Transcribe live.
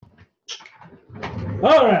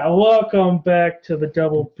All right, welcome back to the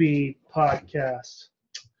Double B podcast.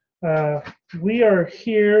 We are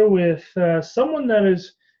here with someone that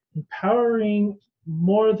is empowering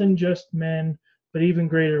more than just men, but even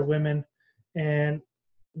greater women. And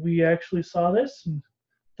we actually saw this and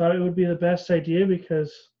thought it would be the best idea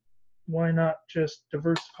because why not just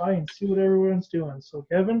diversify and see what everyone's doing? So,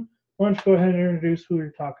 Kevin, why don't you go ahead and introduce who you're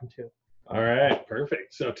talking to? All right,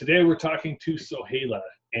 perfect. So today we're talking to Sohaila,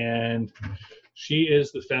 and she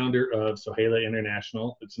is the founder of Sohaila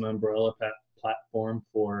International. It's an umbrella platform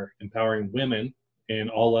for empowering women in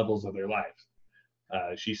all levels of their lives.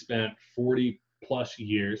 She spent 40 plus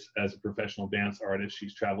years as a professional dance artist.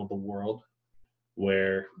 She's traveled the world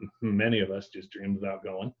where many of us just dreamed about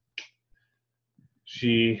going.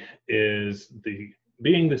 She is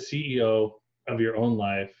being the CEO of your own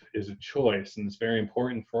life is a choice, and it's very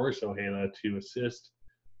important for Sohaila to assist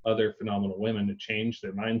other phenomenal women to change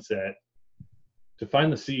their mindset, to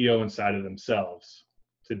find the CEO inside of themselves.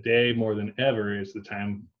 Today, more than ever, is the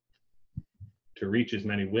time to reach as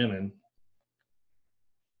many women.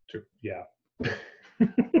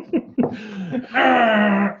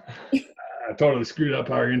 I totally screwed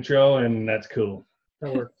up our intro, and that's cool.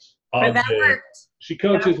 That works. But that worked. She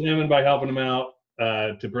coaches women by helping them out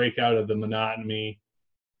to break out of the monotony,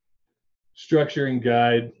 structure and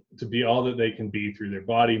guide to be all that they can be through their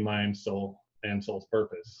body, mind, soul, and soul's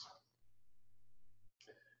purpose.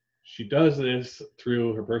 She does this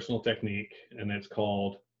through her personal technique, and it's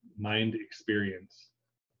called Mind Experience.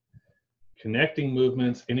 Connecting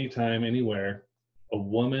movements anytime, anywhere, a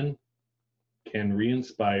woman can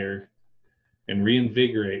re-inspire and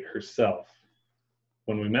reinvigorate herself.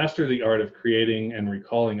 When we master the art of creating and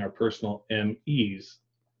recalling our personal MEs,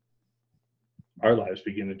 our lives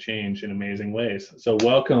begin to change in amazing ways. So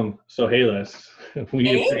welcome, Sohaila.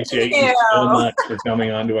 We appreciate you so much for coming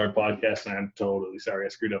onto our podcast. And I'm totally sorry I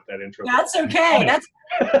screwed up that intro. That's okay.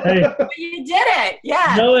 Hey, You did it.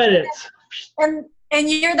 Yeah. no edits. And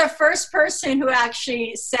you're the first person who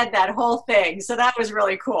actually said that whole thing. So that was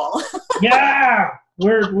really cool. Yeah,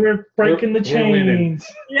 we're breaking the chains.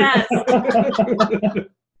 Yes.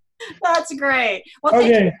 That's great. Well, thank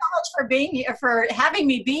you so much for being here, for having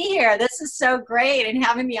me be here. This is so great, and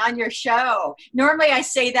having me on your show. Normally I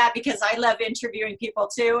say that because I love interviewing people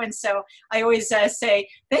too, and so I always say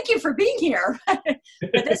thank you for being here. But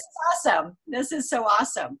this is awesome. This is so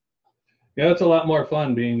awesome. Yeah, it's a lot more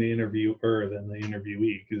fun being the interviewer than the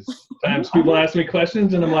interviewee, because sometimes people ask me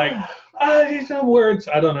questions and I'm like, these some words.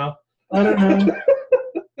 I don't know.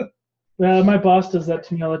 My boss does that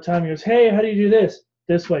to me all the time. He goes, hey, how do you do this?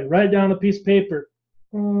 This way. Write it down on a piece of paper.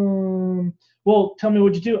 Well, tell me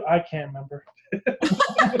what you do. I can't remember.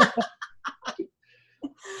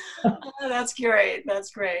 Oh, that's great.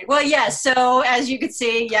 That's great. Well, yes. So as you can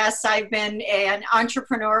see, yes, I've been an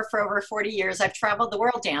entrepreneur for over 40 years. I've traveled the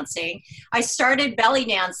world dancing. I started belly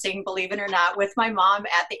dancing, believe it or not, with my mom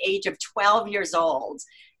at the age of 12 years old.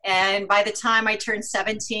 And by the time I turned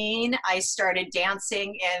 17, I started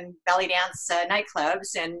dancing in belly dance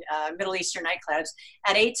nightclubs and Middle Eastern nightclubs.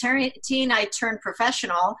 At 18, I turned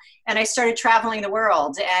professional and I started traveling the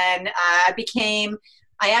world. And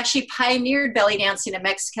I actually pioneered belly dancing in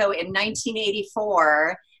Mexico in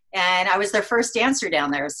 1984. And I was their first dancer down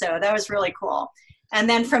there. So that was really cool. And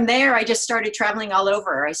then from there, I just started traveling all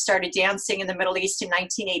over. I started dancing in the Middle East in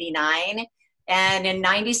 1989. And in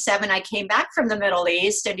 97, I came back from the Middle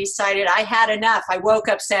East and decided I had enough. I woke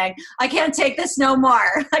up saying, I can't take this no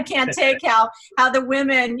more. I can't take how the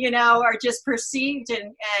women, are just perceived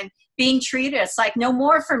and being treated. It's like, no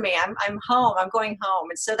more for me. I'm home. I'm going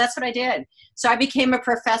home. And so that's what I did. So I became a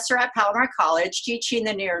professor at Palomar College, teaching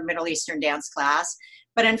the Near Middle Eastern dance class.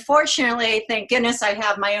 But unfortunately, thank goodness, I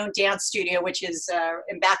have my own dance studio, which is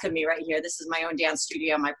in back of me right here. This is my own dance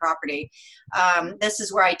studio on my property. This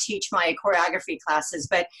is where I teach my choreography classes.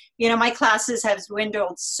 But, my classes have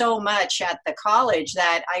dwindled so much at the college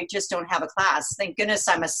that I just don't have a class. Thank goodness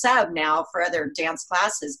I'm a sub now for other dance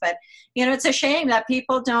classes. But, it's a shame that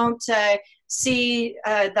people don't see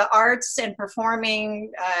the arts and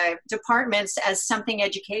performing departments as something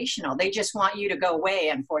educational. They just want you to go away,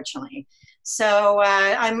 unfortunately. So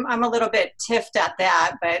I'm a little bit tiffed at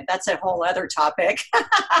that, but that's a whole other topic.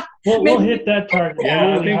 We'll hit that target.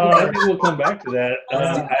 Yeah, I think we'll come back to that.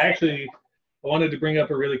 I wanted to bring up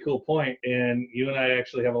a really cool point, and you and I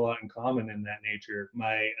actually have a lot in common in that nature.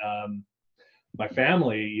 My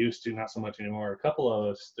family used to, not so much anymore. A couple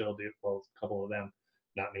of us still do. Well, a couple of them,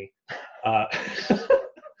 not me.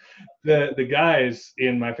 The guys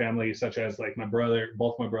in my family, such as like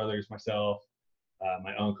both my brothers, myself,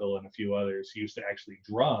 my uncle, and a few others, used to actually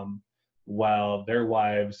drum while their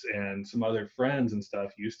wives and some other friends and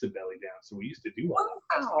stuff used to belly dance. So we used to do all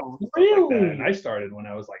that stuff, Wow. stuff like that. Really? And I started when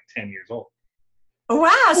I was like 10 years old. Wow.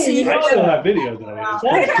 So Hey, you I Yeah. still have videos of it. It's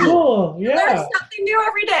pretty That's cool. cool. learn Yeah. something new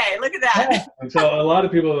every day. Look at that. Yeah. And so a lot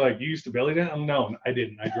of people are like, you used to belly dance? No, I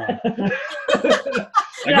didn't. I drum.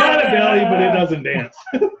 I got a belly, but it doesn't dance.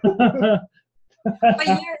 But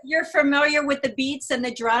you're familiar with the beats and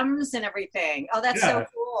the drums and everything. Oh, that's so Yeah.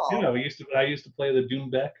 cool. Yeah, I used to play the Doom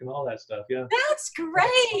Beck and all that stuff. Yeah. That's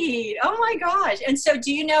great. Oh my gosh. And so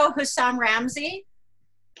do you know Hussam Ramsey?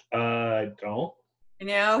 I don't. You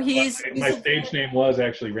know, he's My stage name was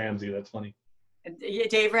actually Ramsey. That's funny.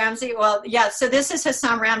 Dave Ramsey. Well, yeah. So this is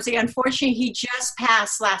Hussam Ramsey. Unfortunately, he just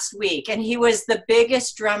passed last week, and he was the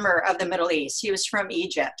biggest drummer of the Middle East. He was from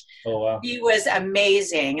Egypt. Oh, wow. He was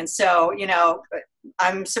amazing. And so, you know,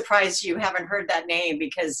 I'm surprised you haven't heard that name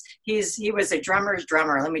because he was a drummer's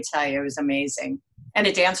drummer. Let me tell you, it was amazing. And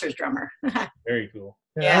a dancer's drummer. Very cool.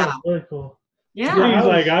 Yeah. That was really cool. Yeah. He's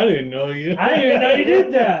like, I didn't know you. I didn't know you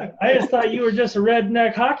did that. I just thought you were just a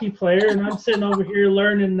redneck hockey player, and I'm sitting over here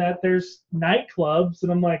learning that there's nightclubs,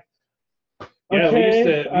 and I'm like, Yeah, okay,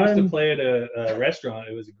 we used to play at a restaurant.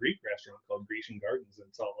 It was a Greek restaurant called Grecian Gardens in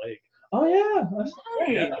Salt Lake. oh yeah, that's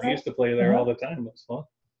Yeah, we used to play there all the time. It was fun.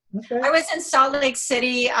 okay. I was in Salt Lake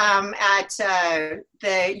City at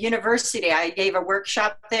the university. I gave a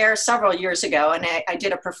workshop there several years ago, and I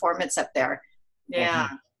did a performance up there. Yeah.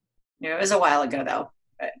 Yeah, it was a while ago though.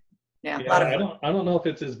 But yeah, a lot of fun. I don't know if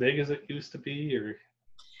it's as big as it used to be, or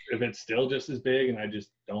if it's still just as big, and I just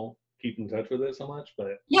don't keep in touch with it so much.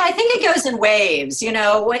 But Yeah, I think it goes in waves. You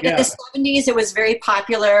know, in Yeah. the 70s, it was very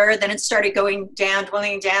popular. Then it started going down,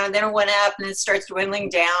 dwindling down, and then it went up, and it starts dwindling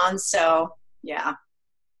down. So yeah.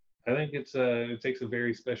 I think it takes a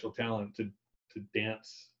very special talent to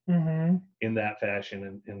dance Mm-hmm. in that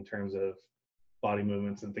fashion in terms of body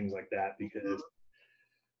movements and things like that, because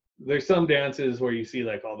there's some dances where you see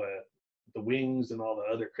like all the wings and all the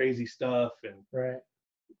other crazy stuff, and Right.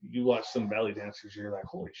 you watch some belly dancers, you're like,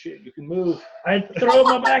 holy shit, you can move. I'd throw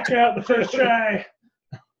my back out the first try.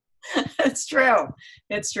 It's true.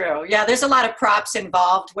 It's true. Yeah, there's a lot of props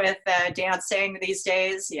involved with dancing these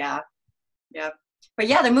days. Yeah. Yep. But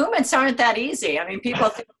yeah, the movements aren't that easy. I mean, people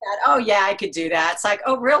think that, oh yeah, I could do that. It's like,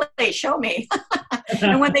 oh really? Show me.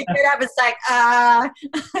 And when they get up, it's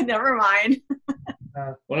like, never mind.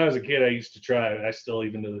 When I was a kid, I used to try. I still,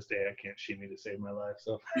 even to this day, I can't shimmy to save my life.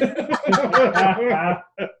 So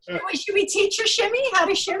Should we teach you shimmy? How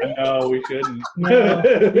to shimmy? no, we shouldn't. No.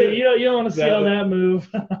 You don't want to see all that move.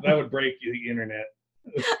 That would break the internet.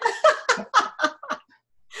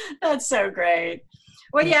 That's so great.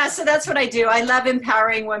 Well, yeah, so that's what I do. I love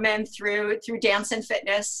empowering women through dance and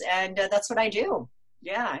fitness, and that's what I do.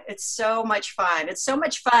 Yeah, it's so much fun. It's so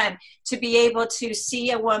much fun to be able to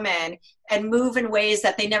see a woman and move in ways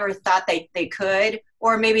that they never thought they could,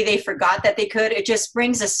 or maybe they forgot that they could. It just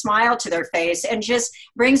brings a smile to their face and just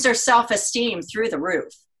brings their self-esteem through the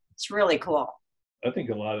roof. It's really cool. I think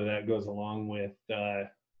a lot of that goes along with a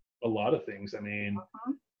lot of things. I mean,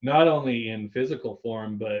 not only in physical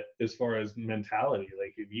form, but as far as mentality.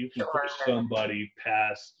 Like if you can push somebody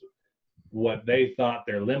past what they thought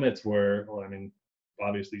their limits were, well, I mean,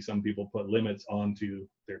 obviously some people put limits onto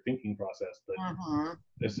their thinking process, but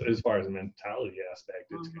as far as a mentality aspect,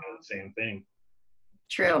 it's kind of the same thing.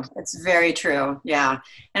 True. It's very true. Yeah.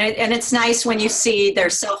 And it's nice when you see their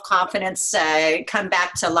self-confidence come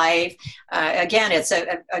back to life. Again, it's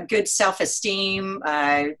a good self-esteem,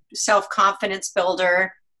 self-confidence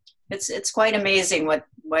builder. It's quite amazing what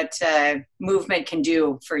movement can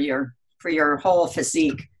do for your whole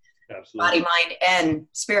physique. Absolutely. Body, mind, and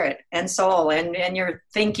spirit, and soul, and your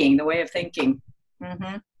thinking, the way of thinking.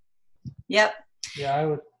 Yep.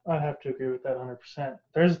 Yeah, I'd have to agree with that 100%.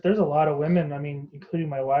 There's a lot of women, I mean, including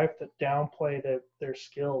my wife, that downplay their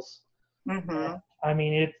skills. I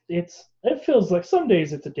mean, it feels like some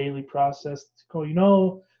days it's a daily process to go, you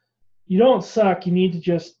know, you don't suck. You need to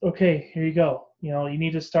just, okay, here you go. You know, you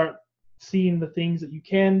need to start seeing the things that you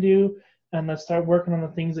can do, and let's start working on the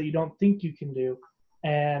things that you don't think you can do.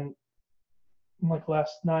 And like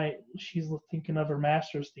last night, she's thinking of her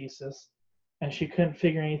master's thesis, and she couldn't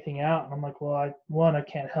figure anything out. And I'm like, well, I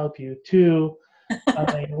can't help you. Two,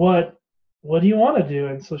 I mean, what do you want to do?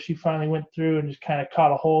 And so she finally went through and just kind of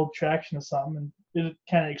caught a hold traction of something, and it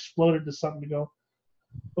kind of exploded to something to go,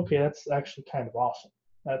 okay, that's actually kind of awesome.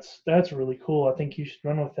 That's really cool. I think you should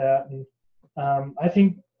run with that. And I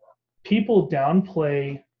think people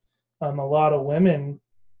downplay a lot of women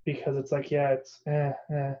because it's like, yeah, it's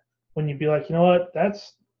when you be like, you know what,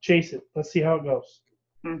 chase it. Let's see how it goes.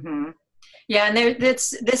 Yeah, and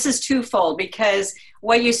this is twofold, because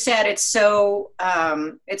what you said, it's so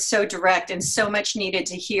direct and so much needed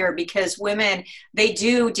to hear, because women, they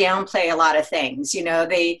do downplay a lot of things. You know,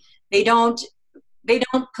 they don't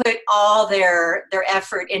put all their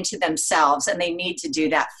effort into themselves, and they need to do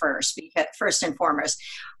that first, because first and foremost.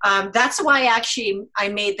 That's why actually I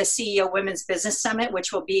made the CEO Women's Business Summit,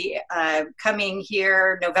 which will be coming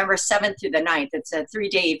here November 7th through the 9th. It's a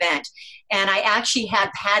 3-day event. And I actually had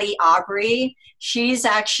Patty Aubrey. She's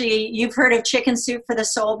actually, you've heard of Chicken Soup for the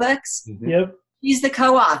Soul books? Mm-hmm. Yep. She's the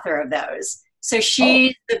co-author of those. So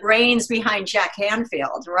she's the brains behind Jack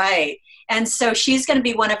Canfield, right? And so she's going to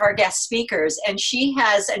be one of our guest speakers, and she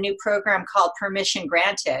has a new program called Permission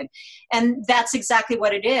Granted. And that's exactly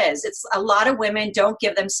what it is. It's a lot of women don't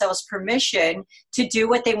give themselves permission to do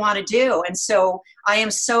what they want to do. And so I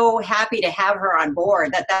am so happy to have her on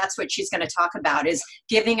board, that's what she's going to talk about, is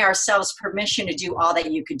giving ourselves permission to do all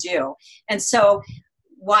that you could do. And so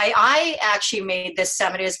why I actually made this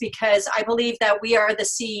summit is because I believe that we are the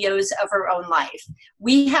CEOs of our own life.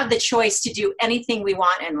 We have the choice to do anything we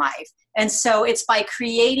want in life. And so it's by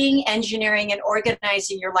creating, engineering, and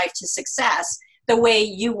organizing your life to success the way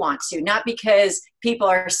you want to, not because people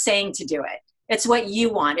are saying to do it. It's what you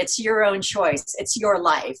want. It's your own choice. It's your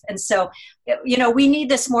life. And so, you know, we need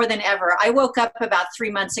this more than ever. I woke up about 3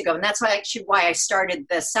 months ago, and that's why I started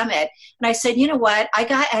the summit. And I said, you know what? I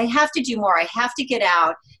have to do more. I have to get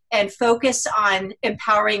out and focus on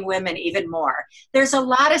empowering women even more. There's a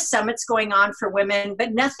lot of summits going on for women,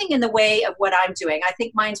 but nothing in the way of what I'm doing. I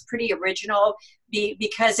think mine's pretty original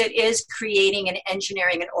because it is creating and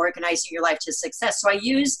engineering and organizing your life to success. So I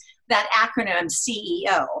use that acronym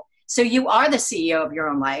CEO. So you are the CEO of your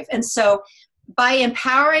own life. And so by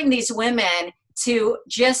empowering these women to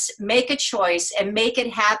just make a choice and make it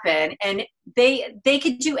happen, and they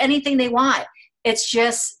could do anything they want. It's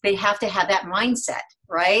just they have to have that mindset,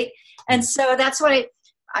 right? And so that's what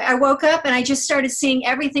I woke up, and I just started seeing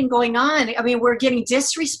everything going on. I mean, we're getting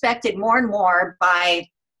disrespected more and more by,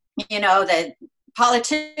 you know, the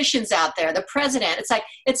politicians out there, the president. It's like,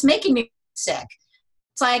 it's making me sick.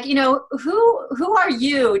 It's like, you know, who are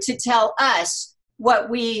you to tell us what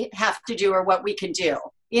we have to do or what we can do?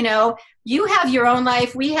 You know, you have your own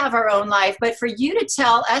life, we have our own life, but for you to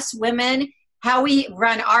tell us women how we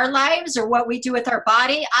run our lives or what we do with our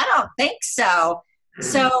body, I don't think so.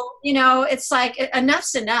 So, you know, it's like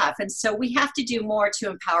enough's enough. And so we have to do more to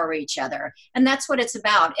empower each other. And that's what it's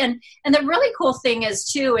about. And the really cool thing is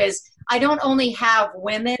too, is I don't only have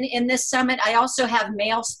women in this summit, I also have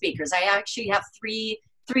male speakers. I actually have three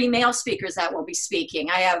male speakers that will be speaking.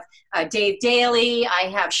 I have Dave Daly, I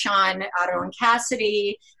have Sean Aron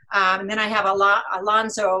Cassidy, and then I have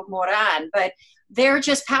Alonzo Moran. But they're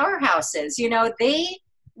just powerhouses. You know, they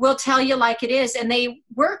will tell you like it is, and they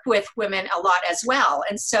work with women a lot as well.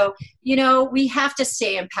 And so, you know, we have to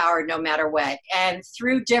stay empowered no matter what. And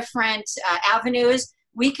through different avenues,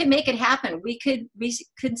 we can make it happen. We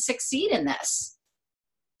could succeed in this.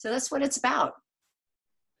 So that's what it's about.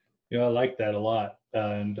 Yeah, I like that a lot.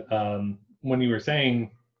 And when you were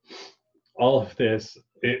saying all of this,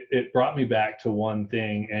 it brought me back to one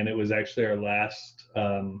thing, and it was actually our last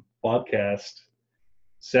podcast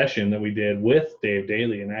session that we did with Dave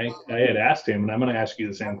Daly. And I had asked him, and I'm going to ask you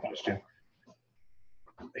the same question.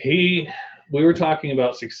 We were talking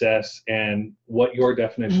about success and what your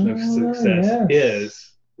definition of success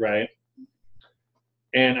is, right?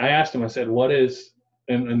 And I asked him, I said, what is,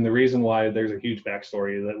 and the reason why there's a huge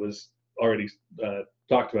backstory that was already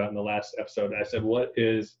talked about in the last episode. I said, what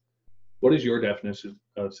is your definition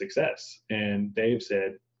of success? And Dave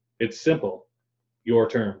said, it's simple, your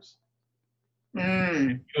terms.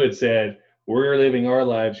 You had said, we're living our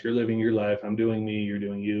lives, you're living your life, I'm doing me, you're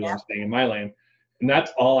doing you, I'm staying in my lane. And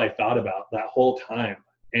that's all I thought about that whole time.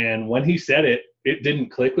 And when he said it, it didn't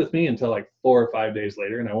click with me until like 4 or 5 days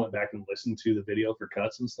later. And I went back and listened to the video for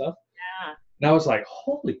cuts and stuff. Yeah. And I was like,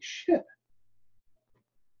 holy shit.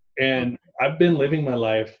 And I've been living my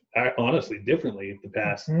life honestly differently the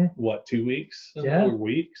past, 2 weeks or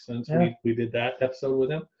weeks since we did that episode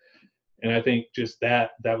with him. And I think just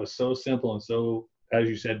that was so simple and so, as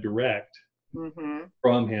you said, direct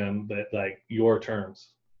from him, that like your terms.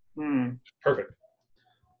 Perfect.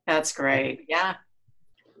 That's great. Yeah.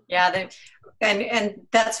 Yeah. And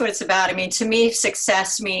that's what it's about. I mean, to me,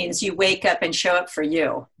 success means you wake up and show up for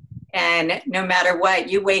you. And no matter what,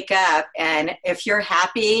 you wake up, and if you're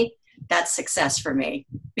happy, that's success for me,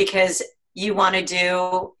 because you're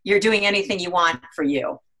doing anything you want for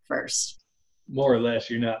you first. More or less,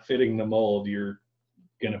 you're not fitting the mold. You're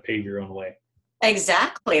going to pave your own way.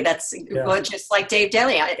 Exactly. That's well, just like Dave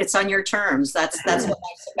Daly. It's on your terms. That's what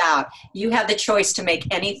life's about. You have the choice to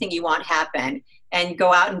make anything you want happen and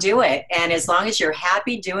go out and do it. And as long as you're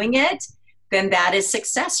happy doing it, then that is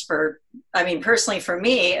success personally for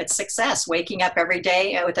me, it's success. Waking up every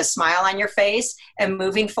day with a smile on your face and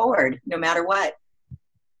moving forward, no matter what.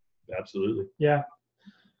 Absolutely. Yeah.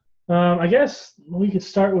 I guess we could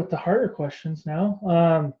start with the harder questions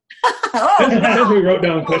now. As we wrote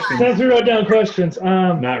down questions.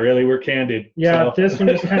 Not really. We're candid. Yeah, so. This one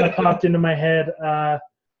just kind of popped into my head.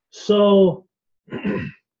 So,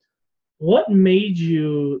 what made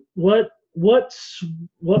you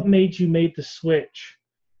make the switch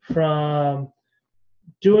from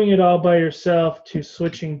doing it all by yourself to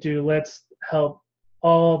switching to let's help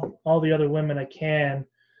all the other women I can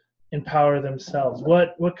empower themselves?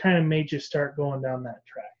 What kind of made you start going down that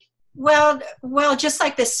track? Well, just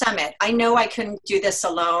like this summit, I know I couldn't do this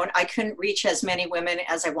alone. I couldn't reach as many women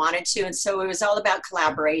as I wanted to. And so it was all about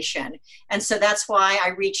collaboration. And so that's why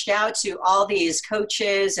I reached out to all these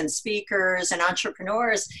coaches and speakers and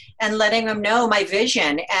entrepreneurs and letting them know my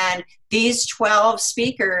vision. And these 12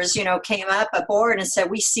 speakers, came up aboard and said,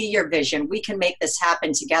 we see your vision. We can make this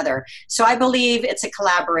happen together. So I believe it's a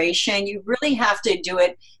collaboration. You really have to do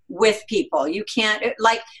it with people. You can't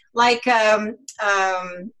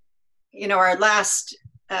our last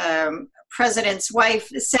president's wife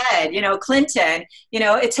said, Clinton,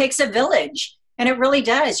 it takes a village, and it really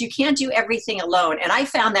does. You can't do everything alone. And I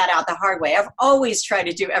found that out the hard way. I've always tried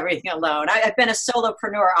to do everything alone. I've been a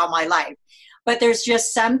solopreneur all my life. But there's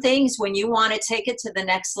just some things when you want to take it to the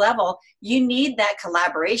next level, you need that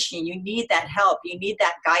collaboration. You need that help. You need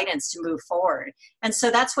that guidance to move forward. And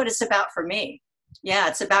so that's what it's about for me. Yeah,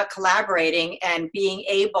 it's about collaborating and being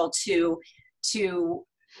able to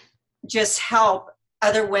just help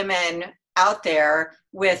other women out there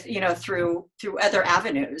with, through other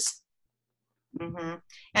avenues. Mm-hmm.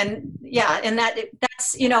 And yeah, and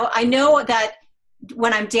that's, I know that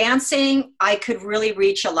when I'm dancing, I could really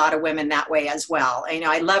reach a lot of women that way as well.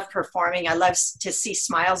 I love performing. I love to see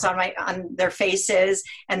smiles on their faces,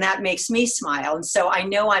 and that makes me smile. And so I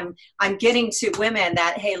know I'm getting to women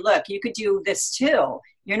that, hey, look, you could do this too.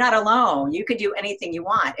 You're not alone. You could do anything you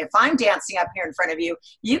want. If I'm dancing up here in front of you,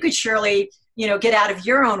 you could surely, get out of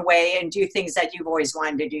your own way and do things that you've always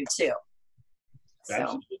wanted to do too.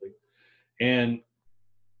 Absolutely. And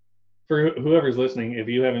for whoever's listening, if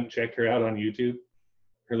you haven't checked her out on YouTube,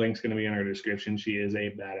 her link's going to be in our description. She is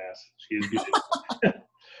a badass. She is good.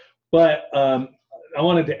 But I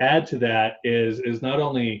wanted to add to that is not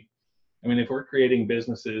only, if we're creating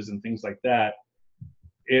businesses and things like that,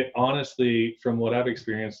 it honestly, from what I've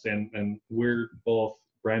experienced, and we're both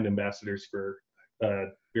brand ambassadors for a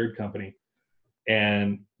beard company,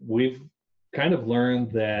 and we've kind of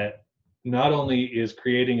learned that not only is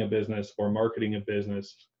creating a business or marketing a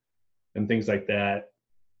business and things like that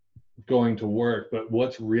going to work, but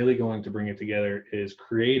what's really going to bring it together is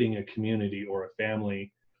creating a community or a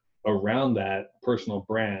family around that personal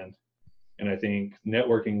brand. And I think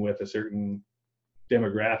networking with a certain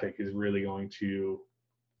demographic is really going to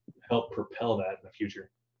help propel that in the future.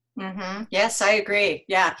 Mm-hmm. Yes, I agree.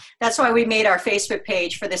 Yeah, that's why we made our Facebook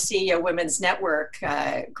page for the CEO Women's Network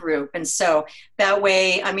group. And so that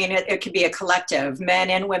way, it could be a collective. Men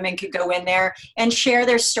and women could go in there and share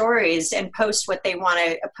their stories and post what they want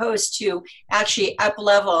to post to actually up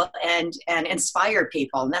level and inspire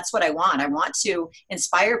people. And that's what I want. I want to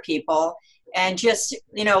inspire people and just,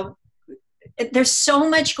 there's so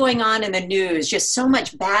much going on in the news, just so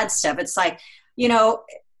much bad stuff. It's like,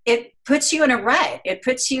 it puts you in a rut. It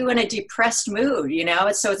puts you in a depressed mood,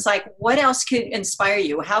 So it's like, what else could inspire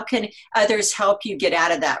you? How can others help you get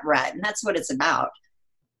out of that rut? And that's what it's about.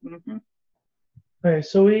 Mm-hmm. Okay,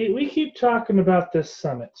 so we keep talking about this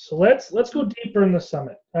summit. So let's go deeper in the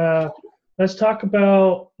summit. Let's talk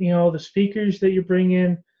about, the speakers that you bring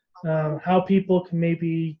in, how people can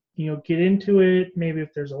maybe, get into it. Maybe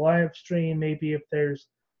if there's a live stream, maybe if there's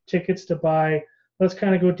tickets to buy. Let's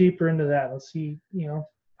kind of go deeper into that. Let's see,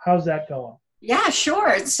 how's that going? Yeah,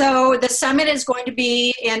 sure. So the summit is going to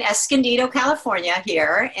be in Escondido, California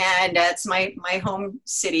here, and it's my home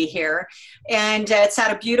city here. And it's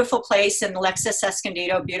at a beautiful place in Lexus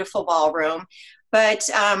Escondido, beautiful ballroom. But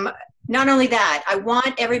not only that, I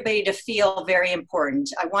want everybody to feel very important.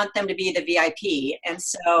 I want them to be the VIP. And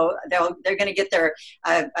so they're going to get their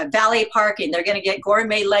valet parking. They're going to get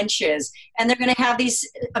gourmet lunches. And they're going to have these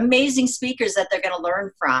amazing speakers that they're going to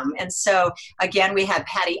learn from. And so, again, we have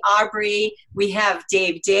Patty Aubrey. We have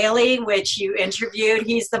Dave Daly, which you interviewed.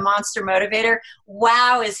 He's the Monster Motivator.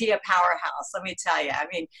 Wow, is he a powerhouse? Let me tell you. I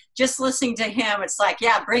mean, just listening to him, it's like,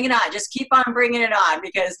 yeah, bring it on. Just keep on bringing it on,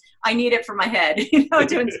 because I need it for my head, to get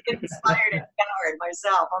inspired and empowered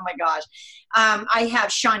myself. Oh my gosh. I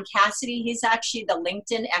have Sean Cassidy. He's actually the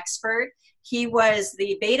LinkedIn expert. He was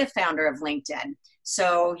the beta founder of LinkedIn.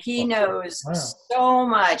 So he knows so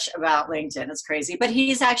much about LinkedIn. It's crazy. But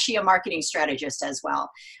he's actually a marketing strategist as well.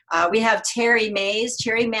 We have Terry Mays.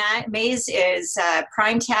 Terry Mays is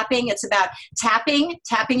Prime Tapping. It's about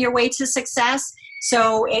tapping your way to success.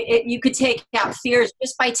 So you could take out fears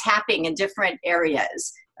just by tapping in different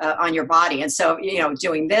areas on your body. And so,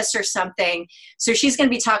 doing this or something. So she's going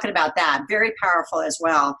to be talking about that. Very powerful as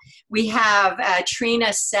well. We have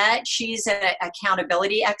Trina Sett. She's an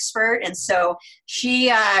accountability expert. And so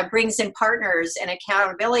she brings in partners and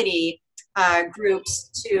accountability groups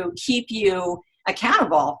to keep you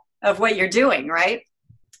accountable of what you're doing, right?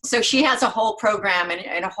 So she has a whole program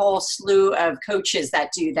and a whole slew of coaches that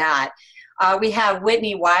do that. We have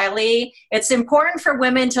Whitney Wiley. It's important for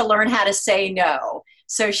women to learn how to say no.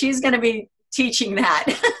 So she's going to be teaching that,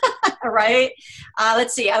 right?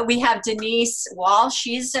 Let's see. We have Denise Wall.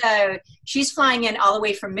 She's flying in all the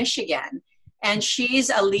way from Michigan, and she's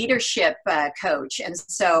a leadership coach. And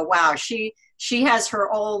so, wow, she has her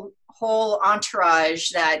whole entourage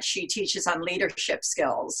that she teaches on leadership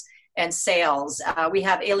skills and sales. We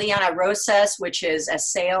have Ileana Rosas, which is a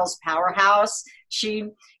sales powerhouse.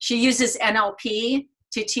 She uses NLP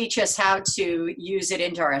to teach us how to use it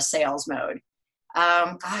into our sales mode.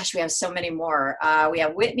 Gosh, we have so many more. We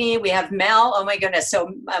have Whitney, we have Mel. Oh my goodness. So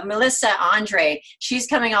Melissa Andre, she's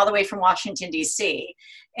coming all the way from Washington, D.C.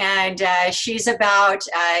 And she's about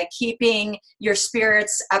keeping your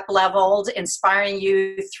spirits up leveled, inspiring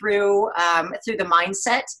you through the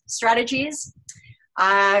mindset strategies.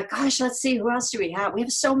 Gosh, let's see, who else do we have? We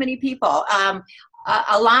have so many people.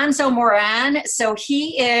 Alonzo Moran. So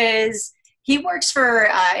he works for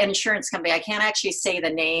an insurance company. I can't actually say the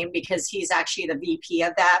name because he's actually the VP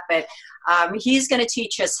of that, but he's going to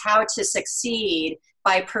teach us how to succeed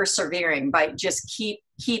by persevering, by just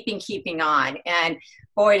keeping on. And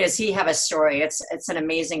boy, does he have a story. It's an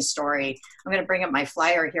amazing story. I'm going to bring up my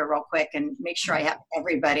flyer here real quick and make sure I have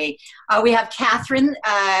everybody. We have Catherine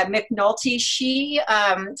McNulty. She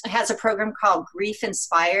has a program called Grief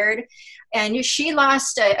Inspired, and she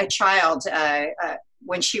lost a child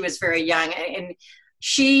when she was very young, and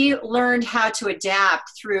she learned how to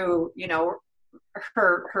adapt through,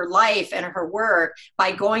 her life and her work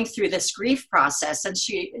by going through this grief process. And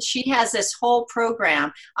she has this whole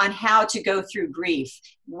program on how to go through grief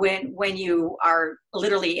when you are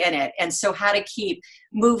literally in it. And so how to keep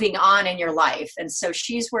moving on in your life. And so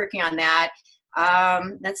she's working on that.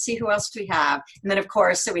 Let's see who else we have. And then of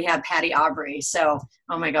course, so we have Patty Aubrey. So,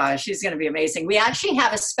 oh my gosh, she's going to be amazing. We actually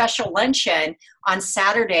have a special luncheon on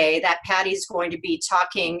Saturday that Patty's going to be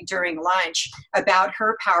talking during lunch about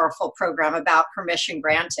her powerful program about Permission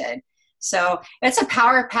Granted. So it's a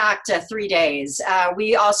power-packed 3 days.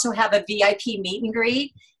 We also have a VIP meet and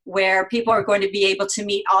greet where people are going to be able to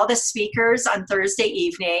meet all the speakers on Thursday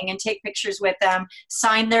evening and take pictures with them,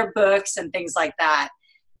 sign their books and things like that.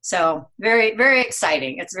 So very, very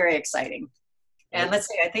exciting. It's very exciting. And let's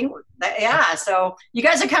see, I think, yeah, so you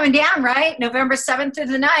guys are coming down, right? November 7th through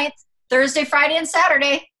the 9th, Thursday, Friday, and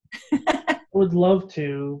Saturday. I would love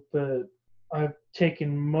to, but I've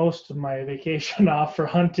taken most of my vacation off for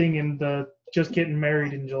hunting and just getting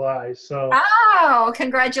married in July. So. Oh,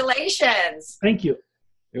 congratulations. Thank you.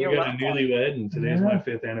 We got a newlywed, and today's my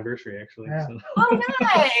 5th anniversary, actually. Yeah. So. Oh,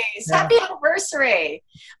 nice. Yeah. Happy anniversary.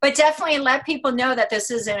 But definitely let people know that this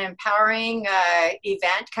is an empowering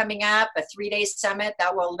event coming up, a 3-day summit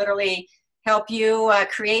that will literally help you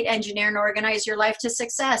create, engineer, and organize your life to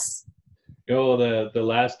success. Oh, the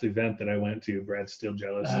last event that I went to, Brad's still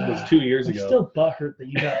jealous. It was 2 years ago. I'm still butthurt that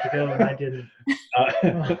you got to go and I didn't.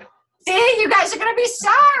 See, you guys are going to be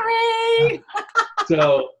sorry.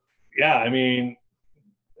 So, yeah, I mean,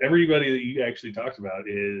 everybody that you actually talked about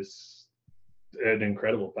is an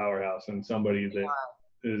incredible powerhouse and somebody that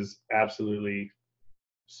is absolutely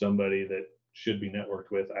somebody that should be networked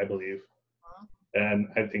with, I believe. And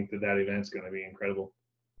I think that event's going to be incredible.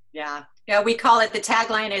 Yeah. Yeah, we call it, the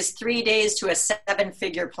tagline is 3 days to a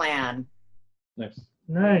 7-figure plan.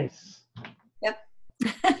 Nice. Yep.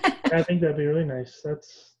 I think that'd be really nice.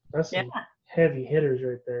 That's some heavy hitters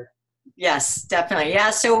right there. Yes, definitely. Yeah,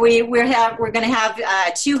 so we're going to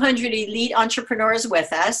have 200 elite entrepreneurs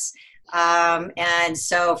with us. And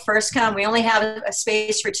so first come, we only have a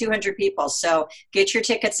space for 200 people. So get your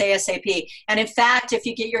tickets ASAP. And in fact, if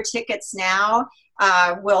you get your tickets now,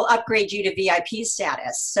 we'll upgrade you to VIP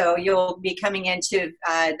status. So you'll be coming into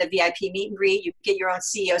the VIP meet and greet. You get your own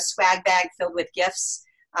CEO swag bag filled with gifts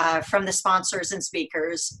from the sponsors and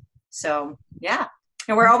speakers. So yeah.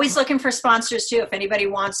 And we're always looking for sponsors too. If anybody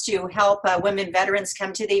wants to help women veterans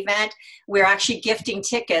come to the event, we're actually gifting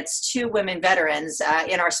tickets to women veterans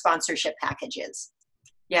in our sponsorship packages.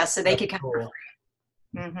 Yeah, so they could come. Cool.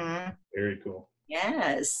 Mm-hmm. Very cool.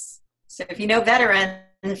 Yes. So if you know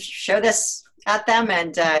veterans, show this at them.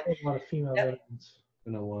 And A lot of female veterans. I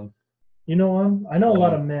know one. You know one? I know a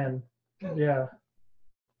lot of men. Yeah.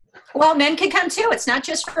 well, men can come too. It's not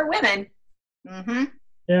just for women. Mm-hmm.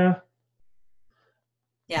 Yeah.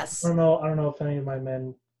 Yes. I don't know if any of my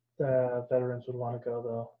men veterans would want to go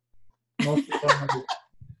though. Most of them are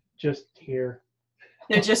just here.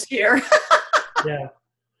 They're just here. Yeah.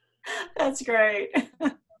 That's great.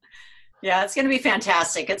 Yeah, it's going to be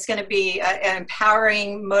fantastic. It's going to be an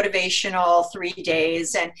empowering, motivational 3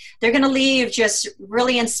 days. And they're going to leave just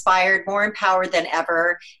really inspired, more empowered than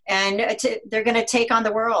ever. And they're going to take on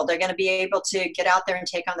the world. They're going to be able to get out there and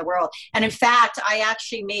take on the world. And in fact, I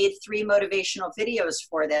actually made 3 motivational videos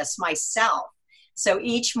for this myself. So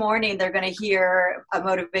each morning they're going to hear a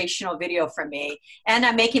motivational video from me. And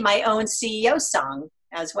I'm making my own CEO song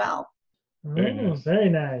as well. Very nice. Very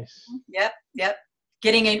nice. Yep.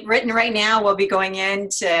 Getting it written right now. We'll be going in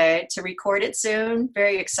to record it soon.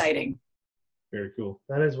 Very exciting. Very cool.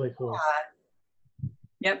 That is way cool.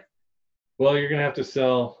 Yep. Well, you're gonna have to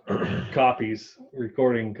sell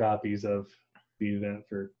recording copies of the event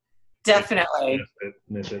for. Definitely.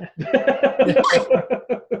 Miss it.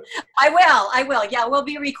 I will. Yeah, we'll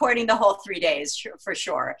be recording the whole 3 days for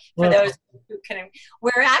sure. For those who can,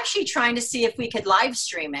 we're actually trying to see if we could live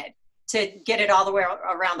stream it to get it all the way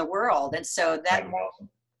around the world, and so that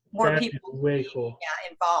more people way cool.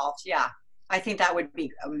 Involved. Yeah, I think that would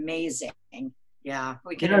be amazing. Yeah,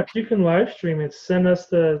 we can. Yeah, if you can live stream it, send us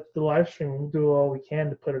the live stream. We'll do all we can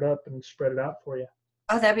to put it up and spread it out for you.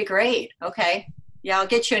 Oh, that'd be great. Okay. Yeah, I'll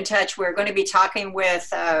get you in touch. We're going to be talking with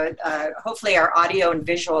hopefully our audio and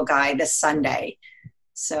visual guy this Sunday.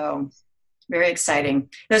 So very exciting.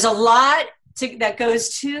 There's a lot that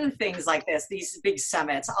goes to things like this, these big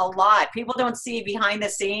summits, a lot. People don't see behind the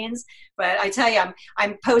scenes, but I tell you,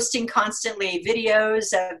 I'm posting constantly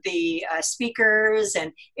videos of the speakers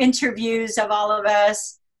and interviews of all of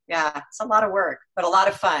us. Yeah, it's a lot of work, but a lot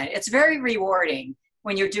of fun. It's very rewarding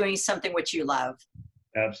when you're doing something which you love.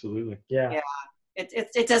 Absolutely. Yeah.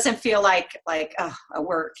 It doesn't feel like a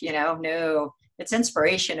work, no, it's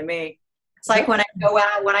inspiration to me. It's like when I go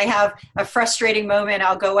out, when I have a frustrating moment,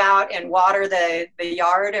 I'll go out and water the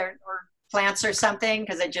yard or plants or something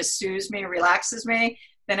because it just soothes me and relaxes me.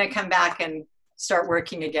 Then I come back and start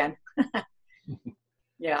working again.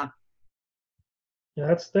 Yeah.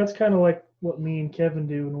 Yeah, that's kind of like what me and Kevin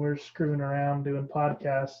do when we're screwing around doing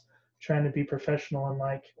podcasts, trying to be professional and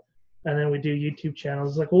then we do YouTube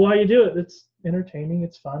channels. It's like, well, why you do it? It's entertaining.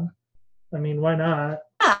 It's fun. I mean, why not?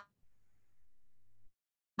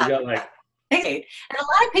 We got like. And a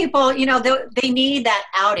lot of people, they need that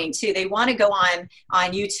outing too. They want to go on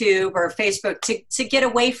YouTube or Facebook to get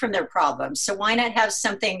away from their problems. So why not have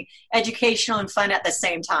something educational and fun at the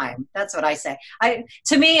same time? That's what I say.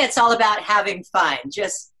 To me, it's all about having fun.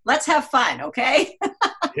 Just let's have fun, okay?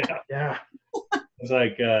 Yeah. It's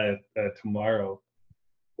like tomorrow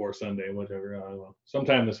or Sunday, whatever. I don't know.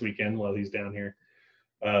 Sometime this weekend while he's down here.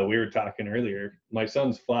 We were talking earlier. My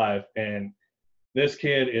son's 5, and this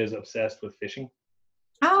kid is obsessed with fishing.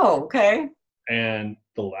 Oh, okay. And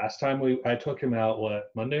the last time I took him out,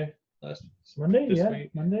 Monday? Monday, this yeah.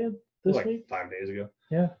 week? Monday this week. 5 days ago.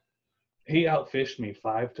 Yeah. He outfished me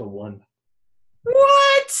 5-1.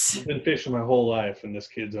 What? I've been fishing my whole life, and this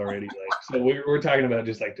kid's already so we're talking about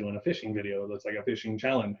just doing a fishing video. That's like a fishing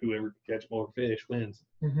challenge. Whoever can catch more fish wins.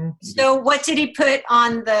 Mm-hmm. So what did he put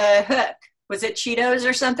on the hook? Was it Cheetos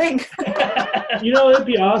or something? It'd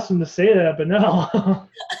be awesome to say that, but no.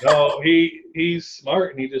 No, he's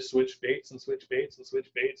smart, and he just switched baits, and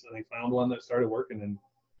he found one that started working, and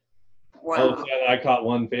Wow. I caught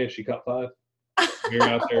 1 fish. He caught 5. We were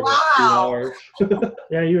out there for 2 Wow. hours.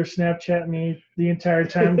 Yeah, you were Snapchatting me the entire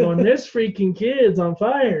time going, this freaking kid's on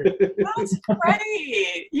fire. That's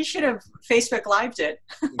great. You should have Facebook Lived it.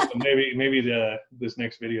 So maybe this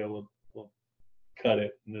next video we'll cut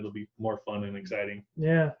it, and it'll be more fun and exciting.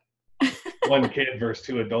 Yeah. one kid versus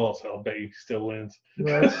 2 adults, I'll bet he still wins.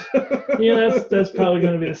 That's probably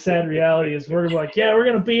going to be the sad reality is we're like, yeah, we're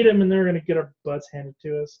going to beat him, and they're going to get our butts handed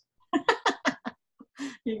to us.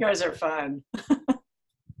 You guys are fun.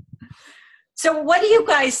 So what do you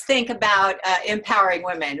guys think about empowering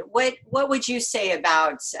women? What would you say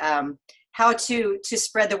about how to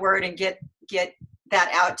spread the word and get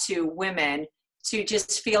that out to women to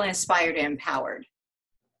just feel inspired and empowered?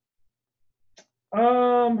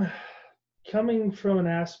 Coming from an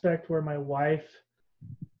aspect where my wife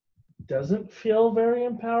doesn't feel very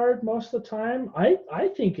empowered most of the time, I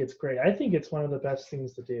think it's great. I think it's one of the best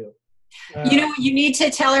things to do. You need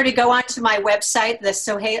to tell her to go onto my website,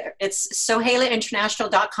 it's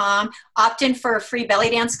soheilainternational.com, opt in for a free belly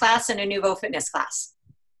dance class and a Nuvo fitness class.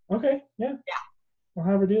 Okay, yeah. I'll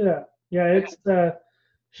have her do that. Yeah, it's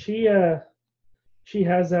she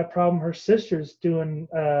has that problem. Her sister's doing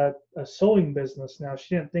a sewing business now.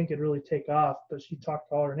 She didn't think it'd really take off, but she talked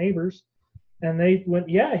to all her neighbors, and they went,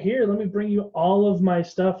 yeah, here, let me bring you all of my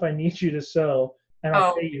stuff I need you to sew, and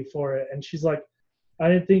I'll pay you for it. And she's like, I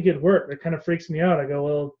didn't think it'd work. It kind of freaks me out. I go,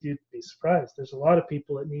 well, you'd be surprised. There's a lot of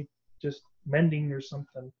people that need just mending or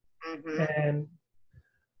something. Mm-hmm.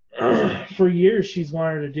 And for years she's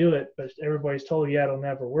wanted to do it, but everybody's told her, yeah, it'll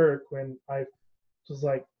never work. When I was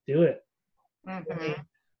like, do it. Mm-hmm. I mean,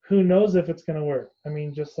 who knows if it's going to work? I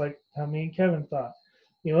mean, just like how me and Kevin thought,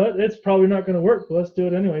 you know what, it's probably not going to work, but let's do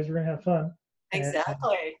it anyways. We're going to have fun.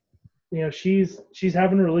 Exactly. And, she's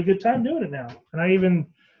having a really good time doing it now. And I even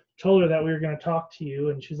told her that we were going to talk to you,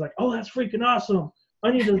 and she's like, oh, that's freaking awesome.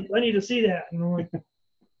 I need to see that. And I'm like,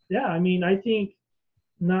 yeah, I mean, I think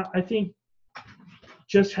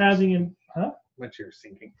just having What you're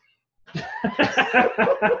thinking. You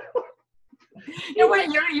know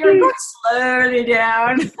what? You're going slowly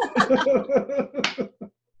down.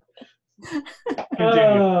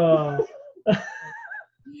 Oh.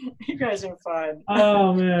 You guys are fun.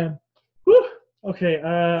 Oh man. Whew. Okay.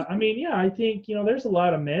 I mean, yeah, I think there's a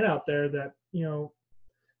lot of men out there that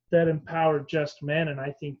that empower just men, and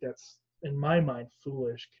I think that's, in my mind,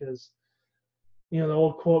 foolish, because the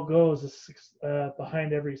old quote goes,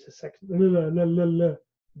 behind every oh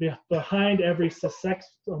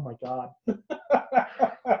my God.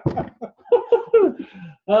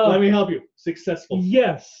 Let me help you. Successful.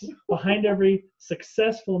 Yes. Behind every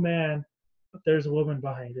successful man, there's a woman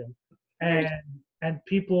behind him. And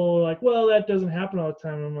people are like, well, that doesn't happen all the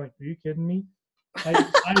time. I'm like, are you kidding me? My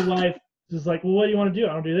wife is like, well, what do you want to do?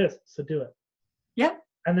 I want to do this. So do it. Yep.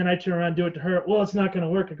 And then I turn around and do it to her. Well, it's not going to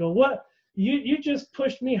work. I go, what? You just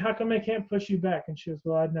pushed me. How come I can't push you back? And she goes,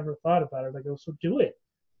 well, I'd never thought about it. I go, so do it.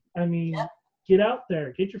 I mean, get out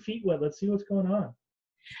there. Get your feet wet. Let's see what's going on.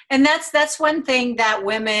 And that's one thing that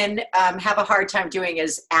women have a hard time doing,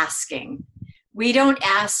 is asking. We don't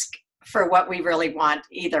ask for what we really want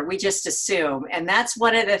either. We just assume. And that's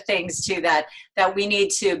one of the things too that we need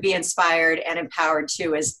to be inspired and empowered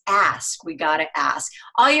to, is ask. We got to ask.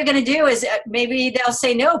 All you're going to do is maybe they'll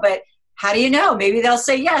say no, but how do you know? Maybe they'll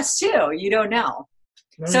say yes too. You don't know.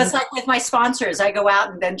 So it's like with my sponsors, I go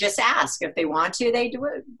out and then just ask. If they want to, they do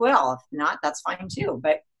it. Well, if not, that's fine too.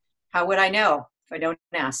 But how would I know if I don't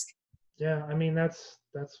ask? Yeah, I mean, that's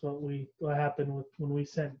what happened when we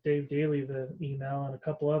sent Dave Daly the email and a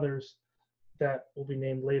couple others that will be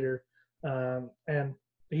named later. And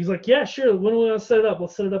he's like, yeah, sure. When are we going to set it up? We'll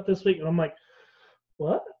set it up this week. And I'm like,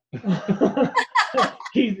 what?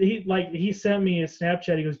 he sent me a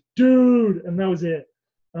Snapchat. He goes, dude, and that was it.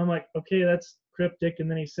 And I'm like, okay, that's cryptic. And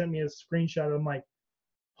then he sent me a screenshot. I'm like,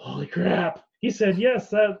 holy crap. He said,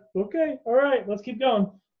 yes, okay, all right, let's keep going.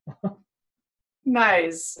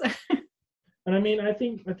 Nice. And I mean, I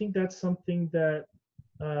think that's something that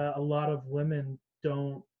a lot of women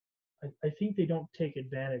don't. I think they don't take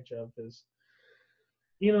advantage of, is,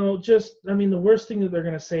 I mean, the worst thing that they're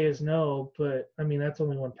going to say is no, but I mean, that's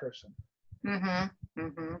only one person. Mm-hmm.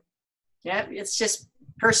 Mm-hmm. Yep. It's just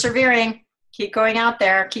persevering. Keep going out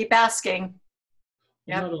there. Keep asking.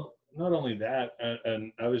 Yep. Not only that,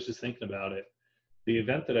 and I was just thinking about it. The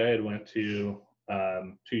event that I had went to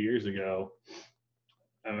 2 years ago,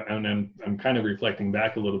 and I'm kind of reflecting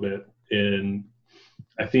back a little bit, in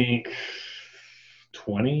I think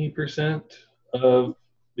 20% of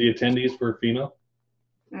the attendees were female,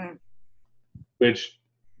 which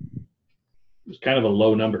was kind of a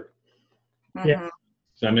low number. Mm-hmm. Yeah.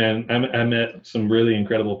 So I mean, I met some really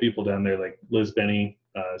incredible people down there, like Liz Benny,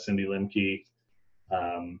 Cindy Limke,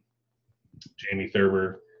 Jamie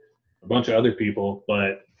Thurber, a bunch of other people,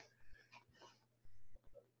 but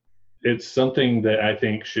it's something that I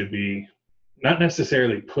think should be not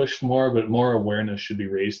necessarily pushed more, but more awareness should be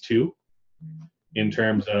raised to, in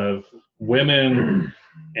terms of women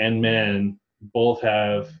and men both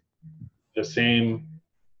have the same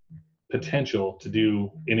potential to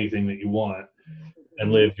do anything that you want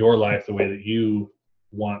and live your life the way that you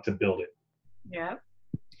want to build it. Yeah.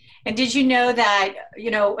 And did you know that,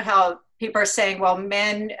 how people are saying, well,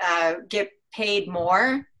 men get paid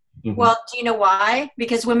more? Mhm. Well, do you know why?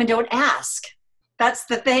 Because women don't ask. That's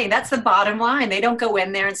the thing. That's the bottom line. They don't go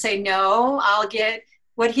in there and say, no, I'll get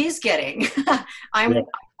what he's getting. I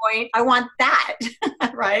want that,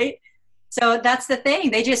 right? So that's the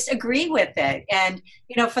thing. They just agree with it. And,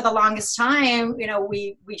 for the longest time,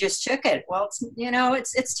 we just took it. Well,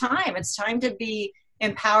 it's time. It's time to be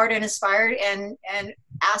empowered and inspired and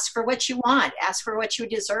ask for what you want. Ask for what you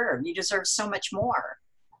deserve. You deserve so much more.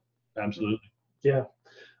 Absolutely. Yeah.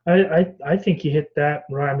 I think you hit that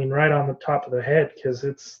right on the top of the head, because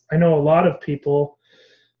I know a lot of people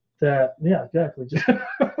that, yeah, exactly.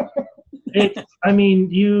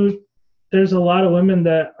 There's a lot of women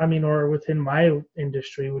that, or within my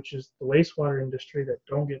industry, which is the wastewater industry, that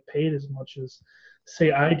don't get paid as much as,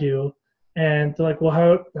 say, I do. And they're like, well,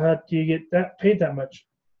 how do you get paid that much?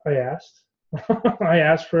 I asked. I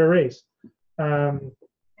asked for a raise. Yeah.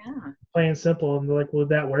 Plain and simple. And they're like, well,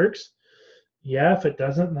 that works. Yeah, if it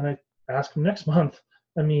doesn't, then I ask them next month.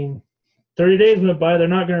 30 days went by, they're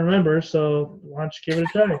not going to remember, so why don't you give it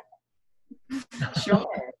a try? Sure.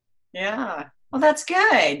 Yeah. Well, that's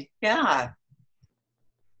good. Yeah.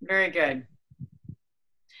 Very good.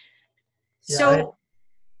 Yeah, So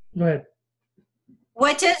go ahead.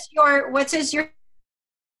 what does your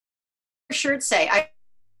shirt say? I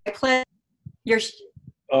pledge your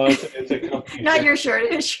It's a company. not your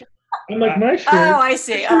shirt. His shirt. I'm like, my shirt. Oh, I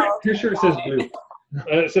see. Oh, Your shirt says blue.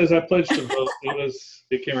 It says I pledged to vote.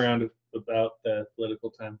 It came around about the political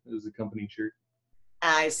time. It was a company shirt.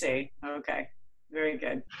 I see. Okay. Very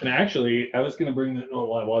good. And actually, I was going to bring it.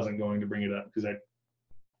 Well, I wasn't going to bring it up because I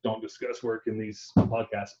don't discuss work in these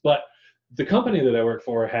podcasts. But the company that I work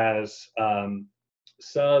for has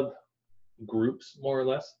sub groups, more or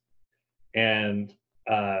less. And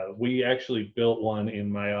we actually built one in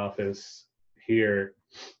my office here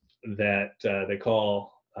that they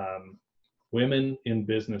call Women in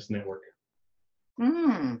Business Network.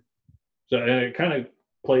 Mm. So it kind of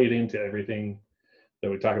played into everything that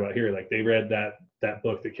we talk about here. Like, they read that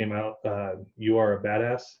book that came out, You Are a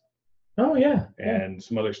Badass. Oh, yeah. And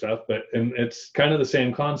some other stuff. And it's kind of the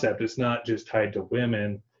same concept. It's not just tied to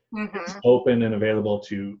women. Mm-hmm. It's open and available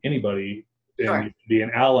to anybody. Sure. And you can be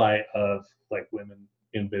an ally of like women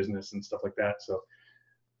in business and stuff like that. So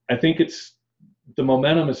I think the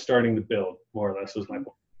momentum is starting to build, more or less, is my point.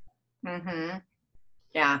 Mm-hmm.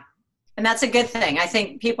 Yeah. And that's a good thing. I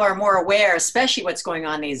think people are more aware, especially what's going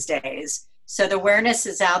on these days. So the awareness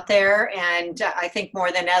is out there, and I think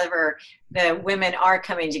more than ever, the women are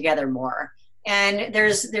coming together more. And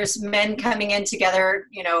there's men coming in together,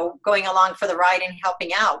 going along for the ride and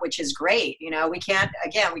helping out, which is great. We can't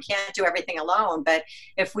do everything alone, but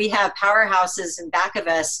if we have powerhouses in back of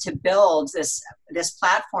us to build this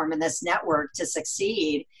platform and this network to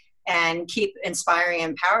succeed and keep inspiring and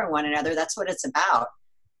empowering one another, that's what it's about.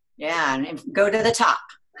 Yeah, and go to the top.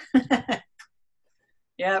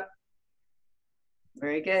 Yep.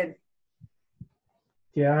 Very good.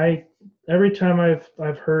 Yeah, every time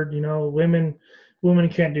I've heard, women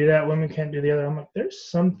can't do that, women can't do the other. I'm like, there's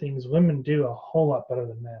some things women do a whole lot better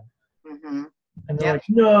than men. Mm-hmm. And they're like,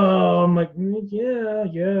 no. I'm like, yeah.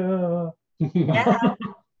 Yeah.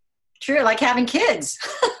 True, like having kids.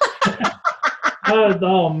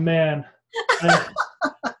 Oh man.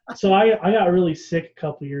 So I got really sick a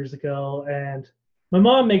couple years ago, and my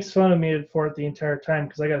mom makes fun of me for it the entire time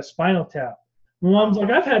because I got a spinal tap. My mom's like,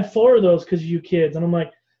 I've had 4 of those because of you kids. And I'm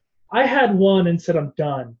like, I had 1 and said I'm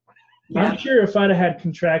done. Yeah. I'm sure if I'd have had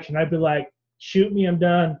contraction, I'd be like, shoot me, I'm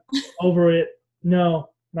done. Over it. No,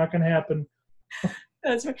 not going to happen.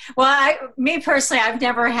 That's right. Well, me personally, I've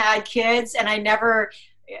never had kids, and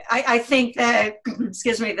I think that,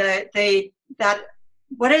 excuse me,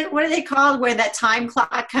 what are they called when that time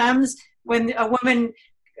clock comes, when a woman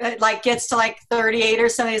gets to 38 or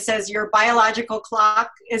something, it says your biological clock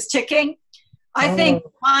is ticking. I think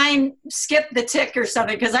mine skipped the tick or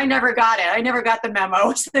something, because I never got it. I never got the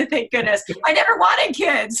memo. Thank goodness. I never wanted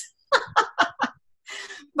kids.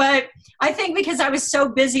 But I think because I was so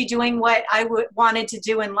busy doing what I wanted to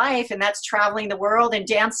do in life, and that's traveling the world and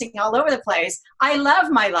dancing all over the place. I love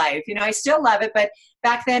my life. I still love it. But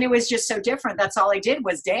back then it was just so different. That's all I did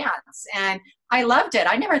was dance. And I loved it.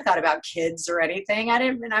 I never thought about kids or anything.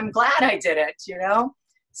 And I'm glad I did it,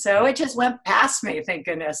 So it just went past me, thank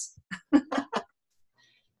goodness.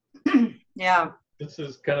 Yeah. This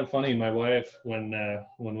is kind of funny. My wife, when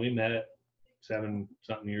we met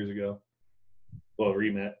 7-something years ago, well,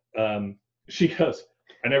 re-met, she goes,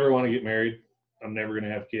 "I never want to get married. I'm never going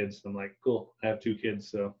to have kids." I'm like, "Cool. I have 2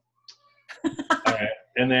 kids, so." All right.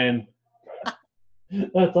 And then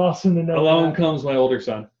That's awesome to know. along comes my older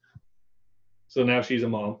son. So now she's a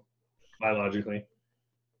mom, biologically.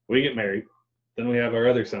 We get married. Then we have our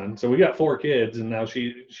other son. So we got 4 kids, and now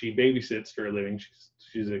she babysits for a living.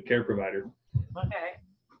 She's a care provider. Okay.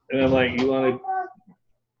 And I'm like, "You want to?"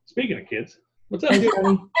 Speaking of kids, what's up? Hey.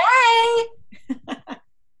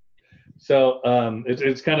 So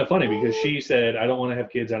it's kind of funny because she said, "I don't want to have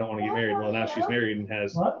kids. I don't want to get married." Well, now she's married and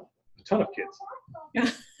has What? a ton of kids.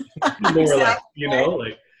 More or less,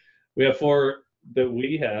 like we have 4 that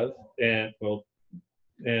we have, and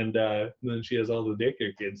then she has all the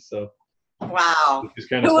daycare kids. So Wow. it's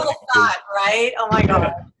kind of Who would funny have thought, right? Oh my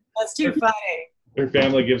God. That's too funny. her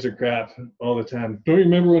family gives her crap all the time. "Don't you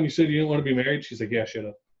remember when you said you didn't want to be married?" She's like, "Yeah, shut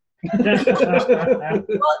up."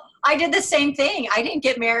 Well, I did the same thing. I didn't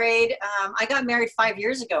get married. I got married 5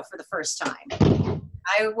 years ago for the first time.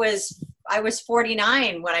 I was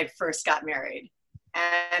 49 when I first got married.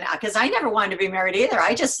 And because I never wanted to be married either.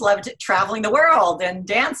 I just loved traveling the world and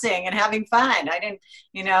dancing and having fun. I didn't,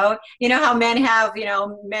 you know how men have,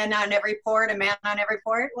 men on every port, a man on every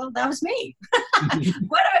port. Well, that was me.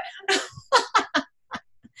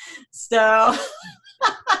 So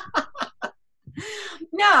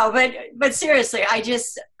no, but seriously,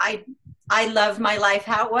 I love my life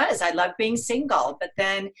how it was. I love being single, but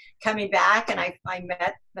then coming back and I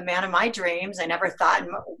met the man of my dreams. I never thought in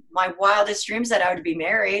my wildest dreams that I would be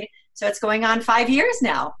married. So it's going on 5 years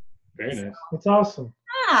now. Very nice. That's awesome.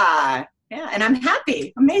 Yeah, and I'm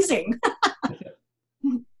happy. Amazing.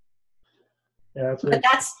 Yeah, that's But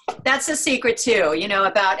that's the secret too,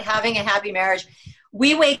 about having a happy marriage.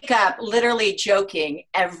 We wake up literally joking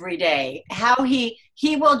every day. How he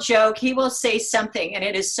will joke, he will say something, and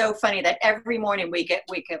it is so funny that every morning we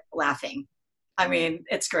wake up laughing. I mean,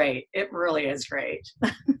 it's great. It really is great.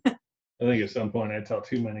 I think at some point I tell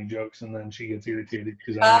too many jokes, and then she gets irritated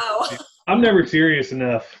because I'm never serious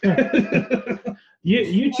enough.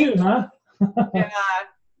 You too, huh? Yeah,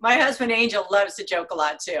 my husband Angel loves to joke a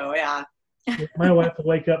lot too. Yeah. My wife will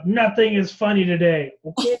wake up, "Nothing is funny today."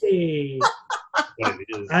 Okay. What it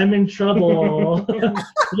is. I'm in trouble.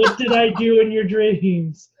 What did I do in your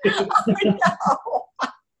dreams?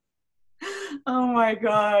 Oh my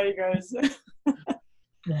God, you guys.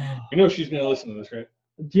 You know she's going to listen to this, right?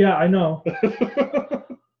 Yeah, I know.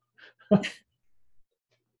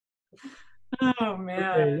 Oh man.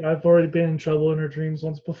 Okay, I've already been in trouble in her dreams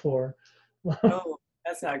once before. Oh,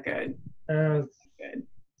 that's not good. Good.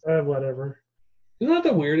 Whatever. Isn't that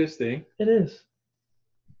the weirdest thing? It is.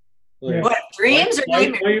 Like, What, dreams or why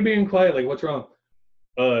nightmares? are you being quiet? Like, what's wrong?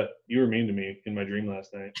 You were mean to me in my dream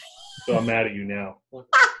last night, so I'm mad at you now.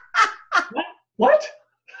 What?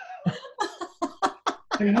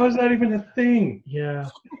 Like, how is that even a thing? Yeah.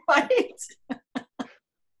 Right?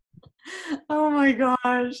 Oh my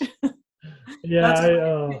gosh.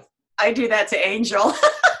 Yeah, I do that to Angel.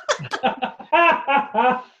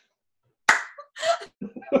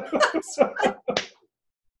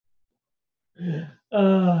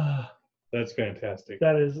 That's fantastic.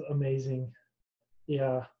 That is amazing.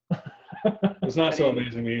 Yeah. It's not so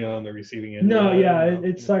amazing being on the receiving end. No, yeah,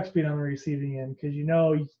 it sucks being on the receiving end because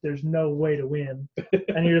there's no way to win,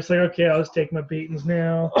 and you're just like, okay, I'll just take my beatings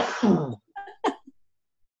now.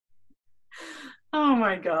 Oh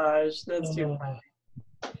my gosh, that's too funny.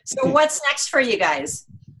 So what's next for you guys?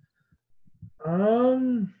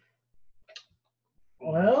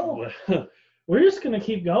 Well, we're just gonna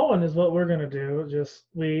keep going is what we're gonna do.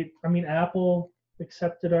 Apple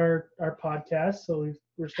accepted our podcast, so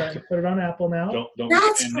we're starting to put it on Apple now. Don't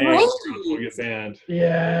That's get great. names before we get banned.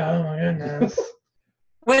 Yeah, oh my goodness.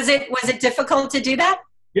 Was it difficult to do that?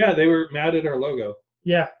 Yeah, they were mad at our logo.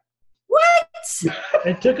 Yeah. What?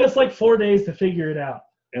 It took us like 4 days to figure it out.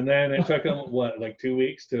 And then it took them, like 2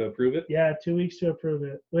 weeks to approve it? Yeah, 2 weeks to approve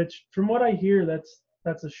it, which from what I hear,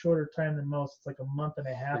 that's a shorter time than most. It's like a month and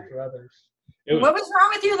a half for others. What was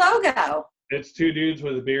wrong with your logo? It's 2 dudes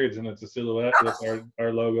with beards, and it's a silhouette with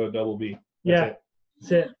our logo, double B. That's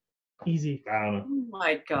it. Easy. I don't know. Oh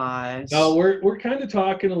my gosh. No, we're kind of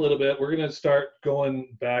talking a little bit. We're going to start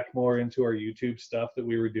going back more into our YouTube stuff that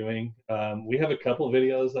we were doing. We have a couple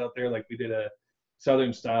videos out there, like we did a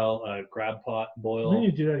Southern style crab pot boil. We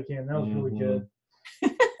need to do that again. That was really good.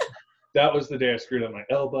 That was the day I screwed up my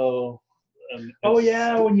elbow. Oh it's-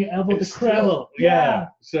 yeah, when you elbowed the it's crap. still- yeah.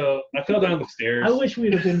 So I fell down the stairs. I wish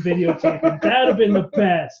we'd have been videotaping. That'd have been the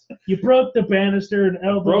best. You broke the banister and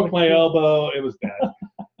elbowed. Broke the my kid. elbow. It was bad.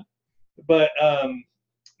 But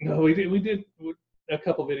no, we did a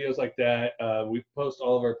couple videos like that. We post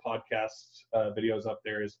all of our podcast videos up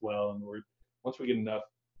there as well, and once we get enough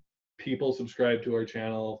people subscribed to our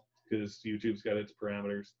channel, because YouTube's got its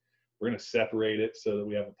parameters, we're gonna separate it so that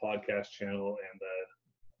we have a podcast channel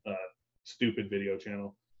and a stupid video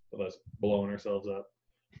channel of us blowing ourselves up.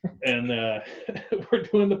 And we're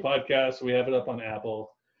doing the podcast. We have it up on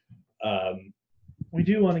Apple. We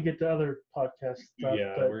do want to get to other podcast stuff,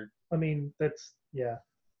 Yeah, but we're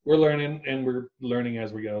we're learning, and we're learning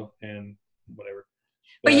as we go, and whatever.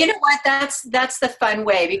 But you know what? That's the fun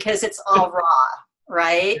way, because it's all raw,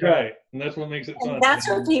 right? Right, and that's what makes it fun. And that's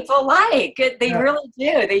what people like. They Yeah. really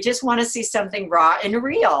do. They just want to see something raw and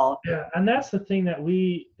real. Yeah, and that's the thing that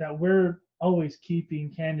we're always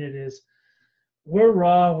keeping candid is we're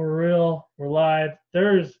raw, we're real, we're live.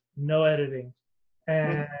 There's no editing,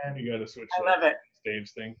 and You got to switch I that love it.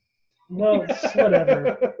 stage thing. well, it's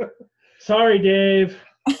whatever. Sorry, Dave.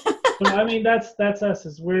 But I mean, that's us.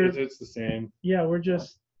 Is we're It's the same. we're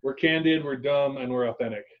just We're candid, we're dumb, and we're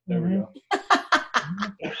authentic. There we go.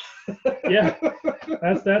 yeah.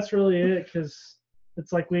 That's really it, because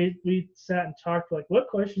it's like we sat and talked like, what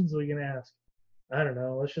questions are we gonna ask? I don't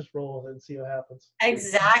know. Let's just roll with it and see what happens.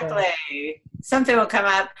 Exactly. Something will come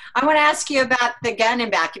up. I want to ask you about the gun in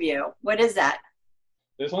back of you. What is that?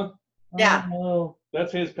 This one? Yeah. Oh,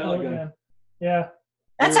 That's his pellet gun. Yeah.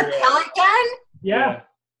 That's a We're, pellet gun? Yeah.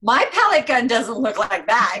 My pellet gun doesn't look like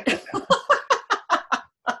that.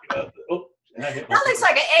 Oh, I hit That my- looks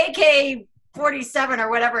like an AK-47 or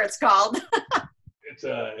whatever it's called. It's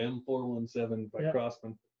a M417 by Yeah.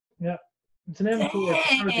 Crossman. It's an M4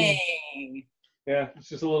 carbine. Dang. Yeah, it's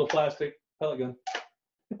just a little plastic pellet gun.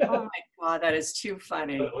 Oh my God, that is too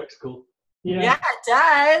funny. But it looks cool. Yeah, Yeah,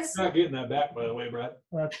 it does. Not getting that back, by the way, Brad.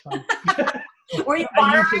 that's fine. Were you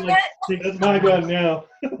I used borrowing like it? 6 That's my gun now.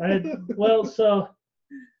 so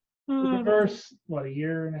the Hmm. first a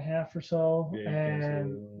year and a half or so, Yeah, I think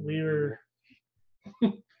and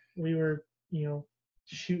so. we were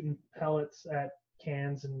shooting pellets at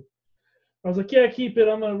cans, and I was like, yeah, keep it.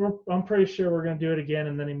 I'm pretty sure we're gonna do it again.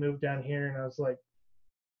 And then he moved down here, and I was like,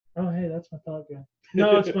 oh hey, that's my pellet gun.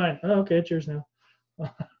 No, it's mine. Oh, okay, it's yours now.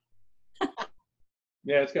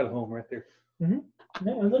 Yeah, it's got a home right there. Yeah,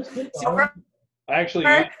 it looks good. So though. I actually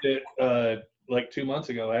used it like 2 months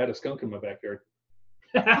ago. I had a skunk in my backyard.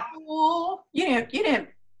 Oh, you didn't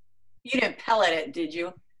pellet it, did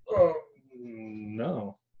you? Oh,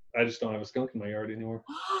 no. I just don't have a skunk in my yard anymore.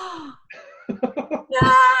 No.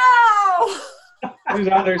 I was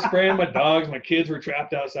out there spraying my dogs. My kids were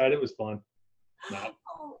trapped outside. It was fun. No.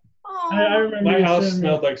 Oh. I remember My you house sending me-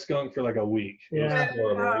 smelled like skunk for like a week. It was Yeah.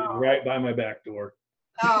 horrible. Right by my back door.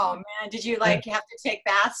 Oh man, did you have to take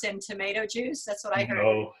baths in tomato juice? That's what I heard.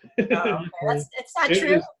 No. Oh, okay. It's not It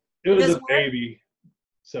true. was, it was doesn't a work? baby.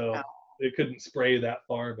 So Oh. it couldn't spray that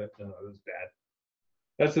far, but no, it was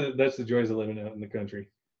bad. That's the joys of living out in the country.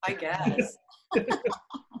 I guess.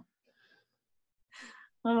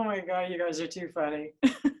 Oh my God, you guys are too funny.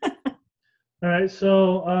 All right,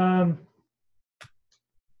 so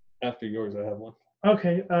After yours, I have one.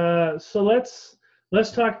 okay, so let's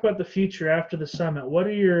talk about the future after the summit.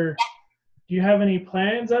 Do you have any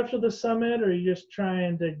plans after the summit, or are you just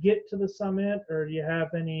trying to get to the summit, or do you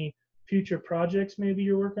have any future projects maybe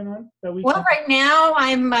you're working on that we Well, can- right now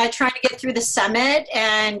I'm trying to get through the summit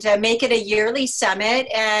and make it a yearly summit.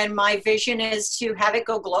 And my vision is to have it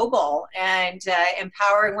go global and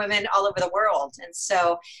empowering women all over the world. And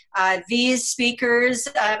so these speakers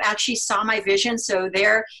actually saw my vision. So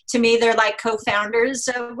to me, they're like co-founders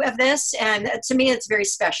of this. And to me, it's very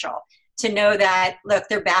special to know that, look,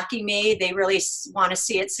 they're backing me. They really want to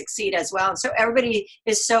see it succeed as well. And so everybody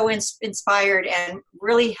is so inspired and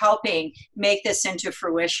really helping make this into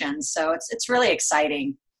fruition. So it's really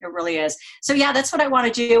exciting. It really is. So yeah, that's what I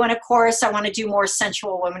want to do. And of course, I want to do more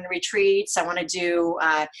sensual women retreats. I want to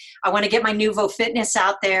get my Nuvo Fitness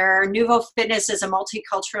out there. Nuvo Fitness is a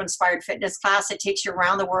multicultural inspired fitness class. It takes you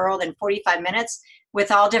around the world in 45 minutes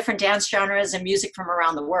with all different dance genres and music from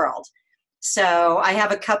around the world. So I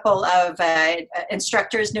have a couple of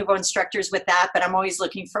instructors, Nuvo instructors with that, but I'm always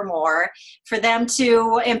looking for more for them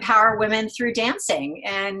to empower women through dancing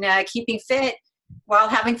and keeping fit while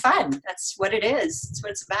having fun. That's what it is. That's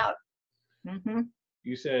what it's about. Mm-hmm.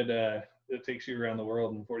 You said it takes you around the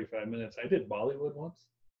world in 45 minutes. I did Bollywood once.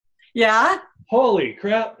 Yeah. Holy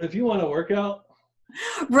crap. If you want to work out,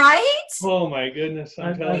 Right? Oh my goodness!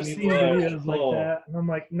 I'm telling I've you seen what. videos like Oh. that, and I'm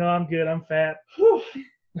like, no, I'm good. I'm fat.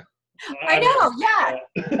 I know,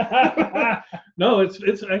 yeah. No,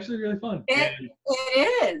 it's actually really fun. It, And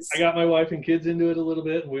it is. I got my wife and kids into it a little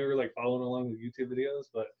bit, and we were like following along with YouTube videos.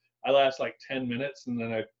 But I last like 10 minutes, and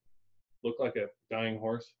then I look like a dying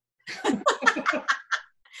horse.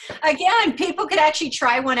 Again, people could actually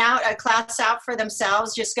try a class out for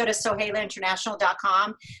themselves. Just go to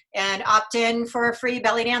soheilainternational.com and opt in for a free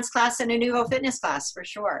belly dance class and a Nuvo fitness class for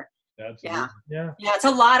sure. Absolutely. Yeah. Yeah, it's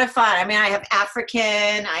a lot of fun. I mean, I have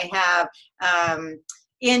African, I have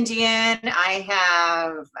Indian, I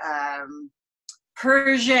have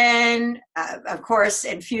Persian, of course,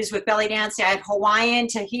 infused with belly dancing. I have Hawaiian,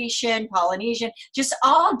 Tahitian, Polynesian, just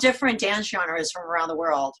all different dance genres from around the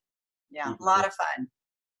world. Yeah, a lot of fun.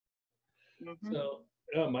 Mm-hmm. So,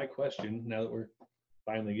 my question, now that we're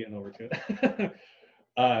finally getting over to it,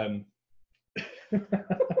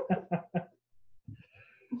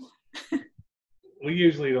 we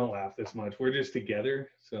usually don't laugh this much. We're just together,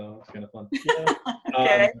 so it's kind of fun. Yeah.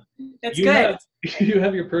 Okay, that's good. You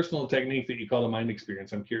have your personal technique that you call the mind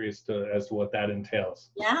experience. I'm curious as to what that entails.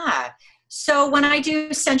 Yeah. So when I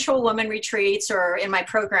do sensual woman retreats or in my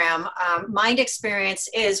program, mind experience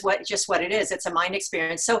is what it is. It's a mind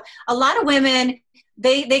experience. So a lot of women,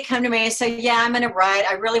 they come to me and say, yeah, I'm in a rut.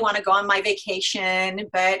 I really want to go on my vacation,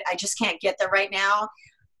 but I just can't get there right now.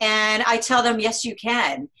 And I tell them, yes, you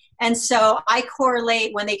can. And so I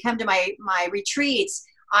correlate when they come to my retreats,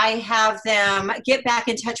 I have them get back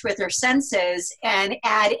in touch with their senses and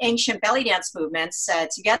add ancient belly dance movements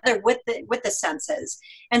together with the senses.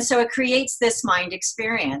 And so it creates this mind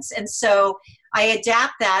experience. And so I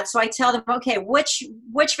adapt that. So I tell them, okay, which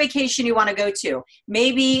vacation you want to go to?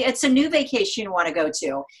 Maybe it's a new vacation you want to go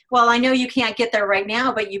to. Well, I know you can't get there right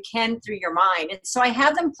now, but you can through your mind. And so I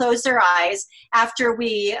have them close their eyes after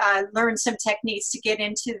we learn some techniques to get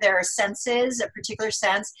into their senses, a particular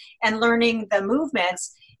sense, and learning the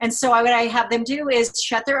movements. And so what I have them do is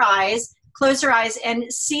shut their eyes, close their eyes,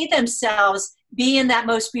 and see themselves be in that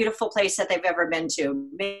most beautiful place that they've ever been to.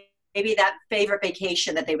 Maybe that favorite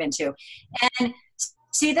vacation that they've been to. And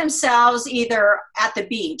see themselves either at the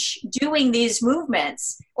beach doing these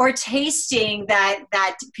movements or tasting that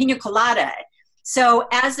pina colada. So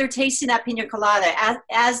as they're tasting that pina colada,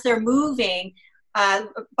 as they're moving,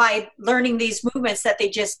 by learning these movements that they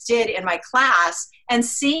just did in my class and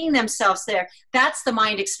seeing themselves there, that's the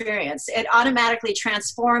mind experience. It automatically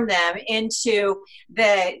transformed them into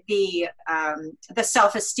the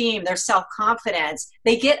self-esteem, their self-confidence.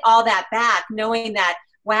 They get all that back knowing that,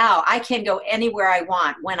 wow, I can go anywhere I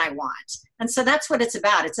want when I want. And so that's what it's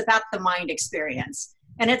about. It's about the mind experience.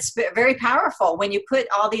 And it's very powerful when you put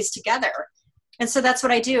all these together. And so that's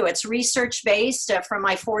what I do. It's research-based from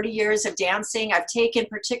my 40 years of dancing. I've taken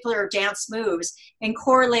particular dance moves and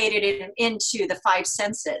correlated it into the 5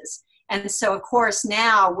 senses. And so, of course,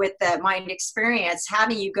 now with the mind experience,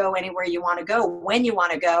 having you go anywhere you want to go, when you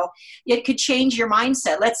want to go, it could change your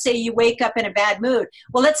mindset. Let's say you wake up in a bad mood.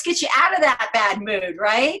 Well, let's get you out of that bad mood,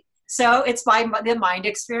 right? So it's by the mind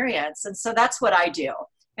experience. And so that's what I do.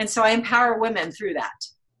 And so I empower women through that.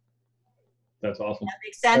 That's awesome. That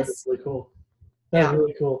makes sense? That's really cool. That's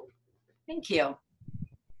really cool. Thank you.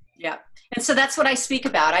 Yeah. And so that's what I speak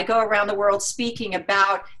about. I go around the world speaking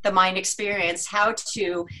about the mind experience, how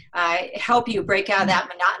to help you break out of that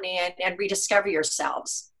monotony and rediscover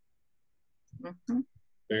yourselves. Mm-hmm.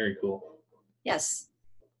 Very cool. Yes.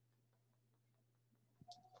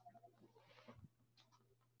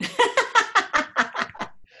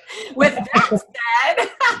 With that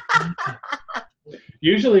said.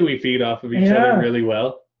 Usually we feed off of each other really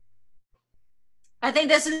well. I think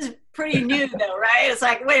this is pretty new though, right? It's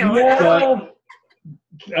like, wait,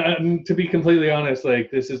 to be completely honest,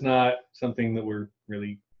 like this is not something that we're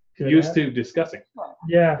really used to discussing.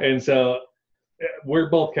 Yeah. And so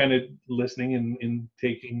we're both kind of listening and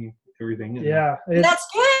taking everything. Yeah. That's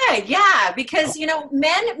good. Yeah. Because, you know,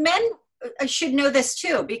 men should know this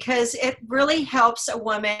too, because it really helps a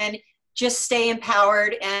woman just stay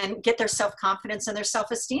empowered and get their self-confidence and their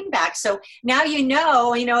self-esteem back. So now you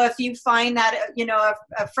know, if you find that,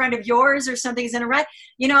 a friend of yours or something's in a rut,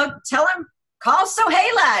 tell them, call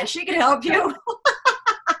Sohaila. She can help you.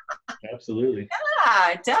 Absolutely.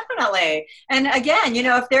 Yeah, definitely. And again,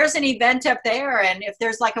 if there's an event up there and if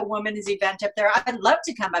there's like a women's event up there, I'd love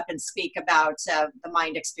to come up and speak about the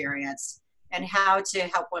mind experience and how to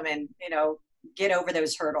help women, get over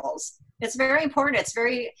those hurdles. It's very important. It's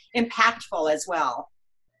very impactful as well.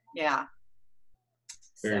 Yeah.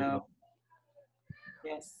 Very cool.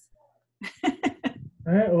 Yes.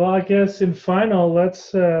 All right. Well, I guess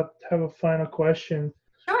let's have a final question.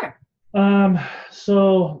 Sure. Um,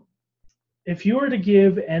 so if you were to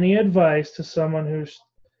give any advice to someone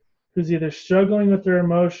who's either struggling with their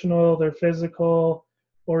emotional, their physical,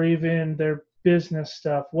 or even their business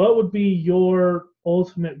stuff, what would be your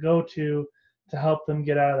ultimate go-to to help them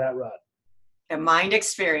get out of that rut? The mind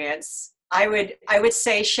experience. I would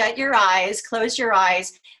say shut your eyes, close your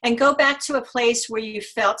eyes, and go back to a place where you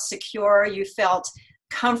felt secure, you felt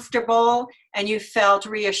comfortable, and you felt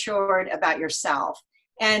reassured about yourself.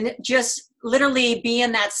 And just literally be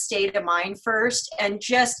in that state of mind first and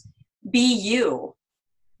just be you.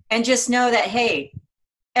 And just know that, hey,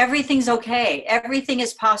 everything's okay. Everything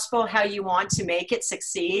is possible how you want to make it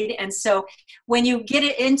succeed. And so when you get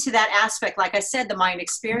it into that aspect, like I said, the mind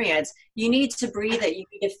experience, you need to breathe it. You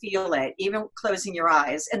need to feel it, even closing your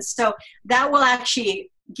eyes. And so that will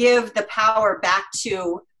actually give the power back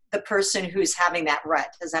to the person who's having that rut.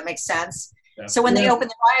 Does that make sense? Yeah. So when they open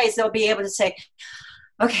their eyes, they'll be able to say,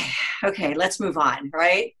 okay, let's move on,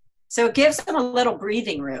 right? So it gives them a little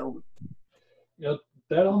breathing room.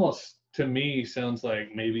 That almost, to me, sounds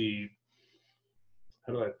like maybe,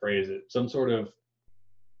 how do I phrase it? Some sort of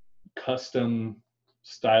custom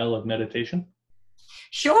style of meditation.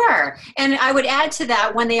 Sure. And I would add to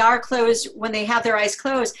that, when they are closed, when they have their eyes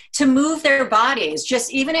closed, to move their bodies,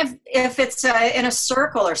 just even if it's in a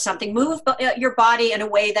circle or something, move your body in a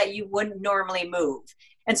way that you wouldn't normally move.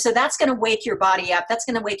 And so that's going to wake your body up. That's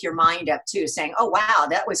going to wake your mind up too, saying, oh, wow,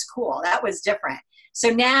 that was cool. That was different. So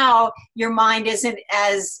now your mind isn't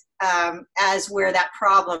as where that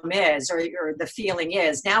problem is or the feeling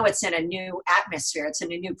is. Now it's in a new atmosphere. It's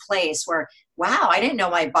in a new place where, wow, I didn't know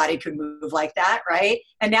my body could move like that, right?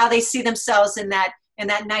 And now they see themselves in that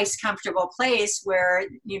nice, comfortable place where,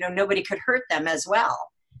 nobody could hurt them as well.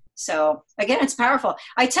 So again, it's powerful.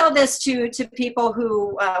 I tell this to people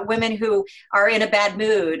women who are in a bad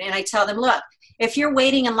mood, and I tell them, look, if you're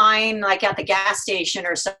waiting in line, like at the gas station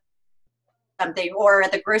or something, or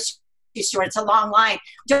at the grocery store, it's a long line.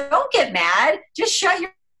 Don't get mad. Just shut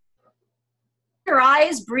your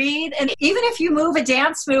eyes, breathe. And even if you move a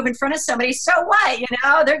dance move in front of somebody, so what?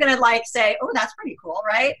 They're going to say, oh, that's pretty cool,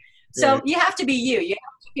 right? So Right. you have to be you. You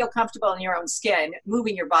have to feel comfortable in your own skin,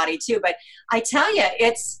 moving your body too. But I tell you,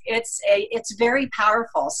 it's very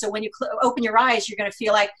powerful. So when you open your eyes, you're going to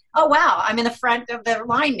feel like, oh, wow, I'm in the front of the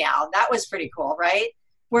line now. That was pretty cool, right?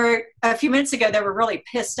 Where a few minutes ago, they were really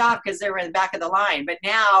pissed off because they were in the back of the line. But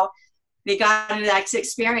now they got into that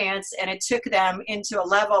experience, and it took them into a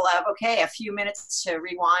level of, okay, a few minutes to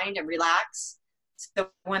rewind and relax. So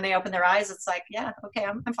when they open their eyes, it's like, yeah, okay,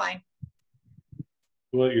 I'm fine.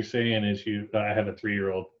 What you're saying is I have a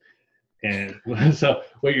 3-year-old, and so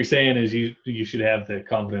what you're saying is you should have the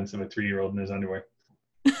confidence of a 3-year-old in his underwear.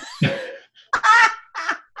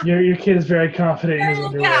 Your kid is very confident in his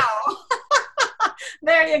underwear. Go.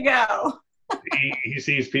 There you go. He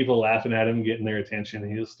sees people laughing at him, getting their attention,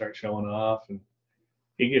 and he'll start showing off, and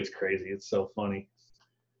he gets crazy. It's so funny.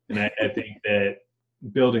 And I think that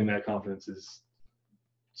building that confidence is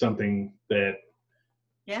something that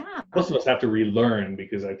most of us have to relearn,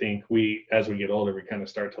 because I think as we get older, we kind of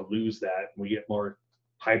start to lose that. We get more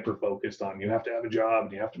hyper focused on, you have to have a job,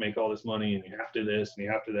 and you have to make all this money, and you have to this, and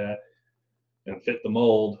you have to that, and fit the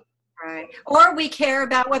mold. Right. Or we care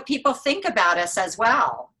about what people think about us as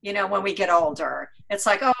well. When we get older, it's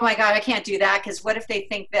like, oh my God, I can't do that because what if they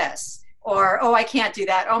think this? Or, oh, I can't do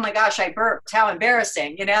that. Oh my gosh, I burped. How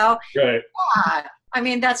embarrassing, Right. Yeah. I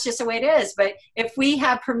mean, that's just the way it is. But if we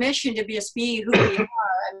have permission to just be who we are,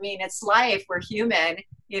 it's life. We're human,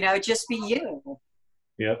 just be you.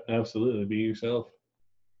 Yep, absolutely. Be yourself.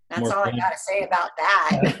 That's all I got to say about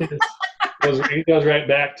that. It goes right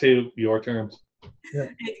back to your terms. Yeah.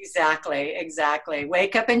 Exactly.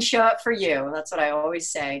 Wake up and show up for you. That's what I always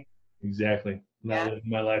say. Exactly. Not living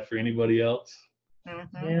my life for anybody else.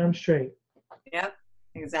 Mm-hmm. Yeah, I'm straight. Yep,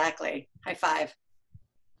 exactly. High five.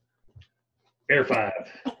 Air 5.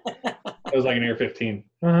 That was like an Air 15.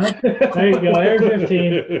 Uh-huh. There you go, Air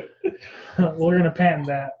 15. We're going to patent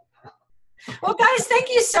that. Well, guys, thank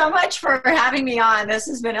you so much for having me on. This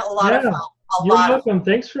has been a lot of fun. You're welcome.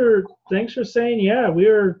 Thanks for saying yeah.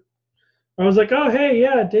 I was like, oh, hey,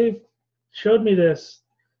 yeah, Dave showed me this.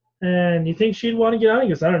 And you think she'd want to get on? He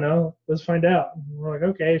goes, I don't know. Let's find out. And we're like,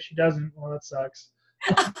 okay, if she doesn't, well, that sucks.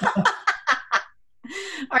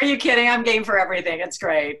 Are you kidding? I'm game for everything. It's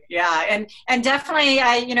great. Yeah. And definitely,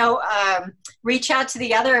 reach out to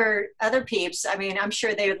the other peeps. I'm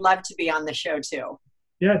sure they would love to be on the show too.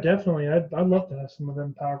 Yeah, definitely. I'd love to have some of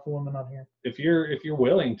them powerful women on here. If you're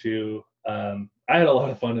willing to, I had a lot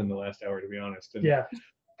of fun in the last hour, to be honest. And, yeah.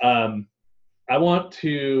 I want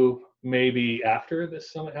to, maybe after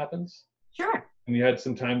this summit happens, Sure. and you had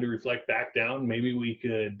some time to reflect back down, maybe we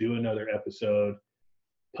could do another episode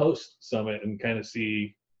post summit and kind of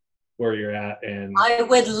see where you're at. And I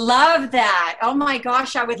would love that. Oh my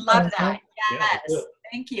gosh, I would love Okay. that. Yeah, let's do Yes. it.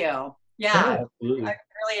 Thank you. Yeah, Absolutely. I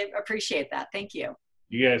really appreciate that. Thank you.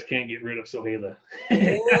 You guys can't get rid of Sohaila.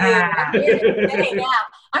 Ooh, I'm here today now.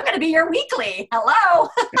 I'm going to be your weekly. Hello.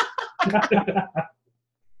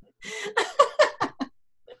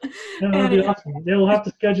 That'll be awesome. Yeah, we'll have to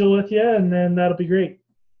schedule with you, and then that'll be great.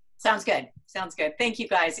 Sounds good. Sounds good. Thank you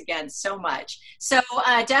guys again so much. So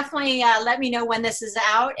definitely let me know when this is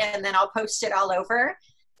out, and then I'll post it all over.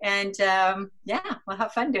 And yeah, we'll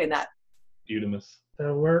have fun doing that. Udamus.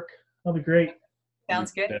 That'll work. That'll be great.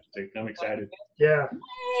 Sounds good. Fantastic. I'm excited. Yeah.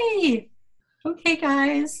 Hey. Okay,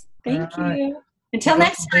 guys. Thank All right. you. Until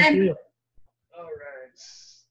next Thank time. you.